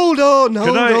up! Hold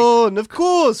on. Of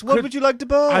course. What would you like to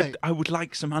buy? I would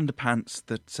like some underpants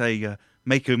that say,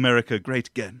 Make America Great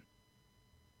Again.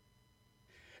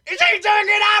 Is he doing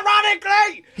it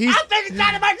ironically? I think he's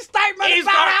trying to make a statement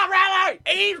about our rally.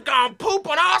 He's gonna poop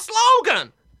on our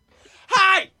slogan.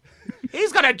 Hey!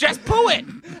 He's gonna just poo it.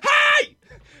 Hey!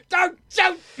 Don't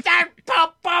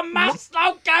poop on my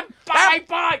slogan,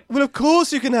 bye-bye! Well, of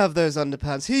course you can have those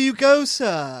underpants. Here you go,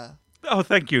 sir. Oh,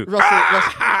 thank you. Russell.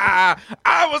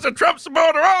 I was a Trump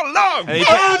supporter all along.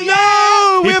 Oh,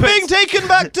 no! We're being taken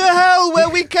back to hell where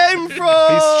we came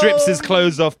from. He strips his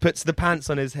clothes off, puts the pants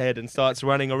on his head, and starts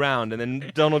running around. And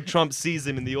then Donald Trump sees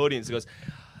him in the audience and goes,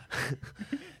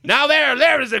 "Now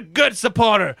there is a good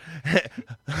supporter.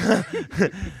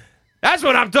 That's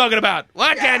what I'm talking about.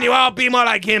 Why can't you all be more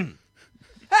like him?"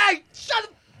 Hey, shut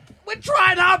up! We're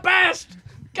trying our best!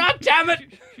 God damn it!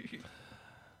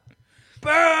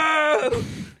 Boo!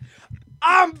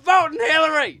 I'm voting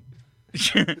Hillary!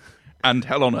 And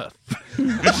hell on earth.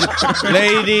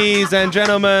 Ladies and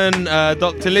gentlemen,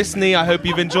 Dr. Listening, I hope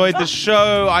you've enjoyed the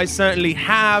show. I certainly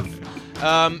have.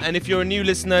 And if you're a new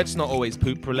listener, it's not always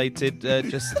poop related.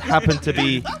 Just happened to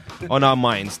be on our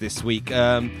minds this week.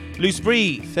 Loose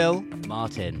Brie, Phil,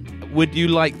 Martin, would you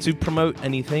like to promote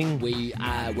anything? We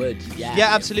would, yeah.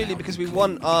 Yeah, absolutely, because we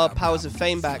want our Powers of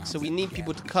Fame back, so we need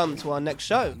people to come to our next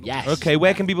show. Yes. Okay,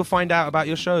 where can people find out about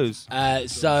your shows? Like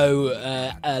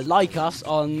us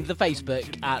on the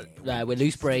Facebook at we're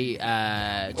Loose Brie,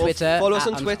 Twitter. Follow us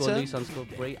on Twitter.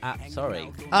 Loose_Brie At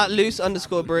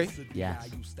Loose_Brie. Yes.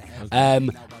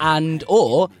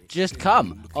 Or just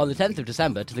come on the 10th of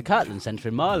December to the Kirtland Centre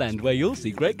in Mile End, where you'll see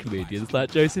great comedians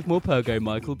like Joseph Morpurgo,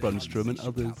 Michael Brunstrom, and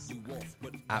others.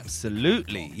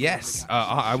 Absolutely, yes.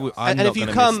 And if you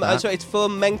come, sorry, it's for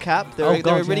MENCAP.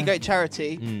 They're a really great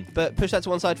charity, but push that to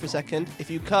one side for a second. If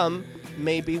you come,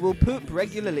 maybe we'll poop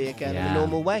regularly again in a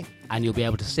normal way. And you'll be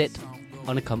able to sit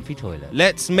on a comfy toilet.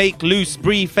 Let's make Loose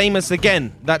Brie famous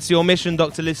again. That's your mission,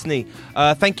 Dr. Listening.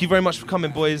 Thank you very much for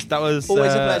coming, boys. That was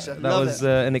always a pleasure. That was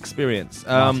an experience.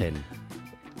 Martin.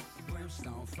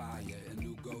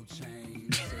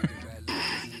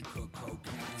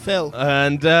 Phil.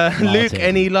 And Luke,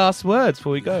 any last words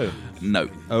before we go? No.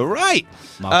 All right.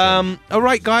 All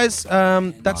right, guys.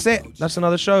 That's it. That's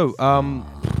another show.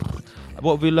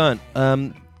 What have we learned?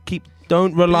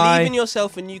 Don't rely. Believe in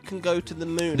yourself and you can go to the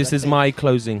moon. This is my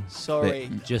closing. Sorry.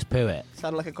 bit. Just poo it.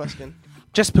 Sounded like a question.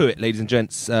 Just poo it, ladies and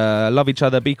gents. Love each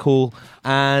other. Be cool.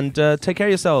 And take care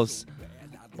of yourselves.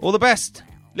 All the best.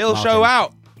 Little show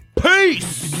out.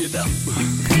 Peace.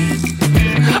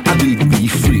 I need to be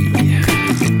free.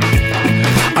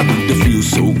 I need to feel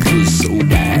so good, so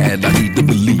bad. I need to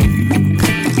believe.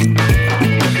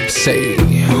 Say, I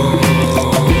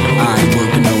ain't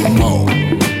working no more.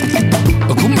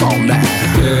 Come on now.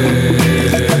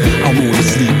 I wanna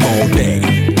sleep all day.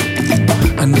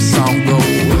 And the song goes,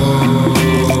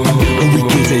 we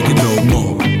can't take it no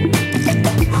more.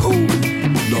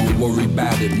 Don't worry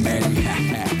about it, man.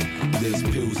 There's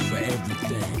pills for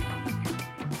everything.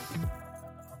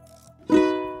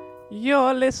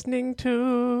 You're listening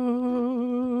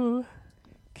to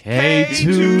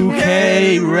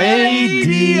K2K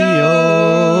Radio.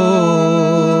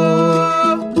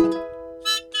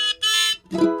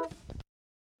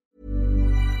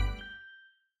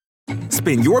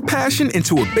 Spin your passion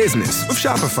into a business with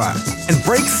Shopify and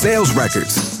break sales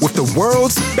records with the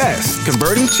world's best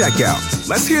converting checkout.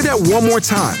 Let's hear that one more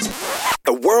time.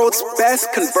 The world's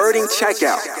best converting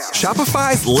checkout.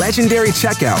 Shopify's legendary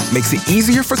checkout makes it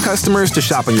easier for customers to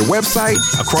shop on your website,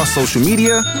 across social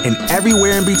media, and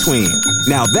everywhere in between.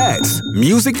 Now that's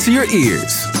music to your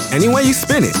ears. Any way you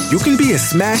spin it, you can be a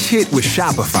smash hit with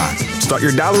Shopify. Start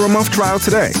your $1 a month trial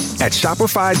today at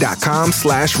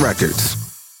shopify.com/records.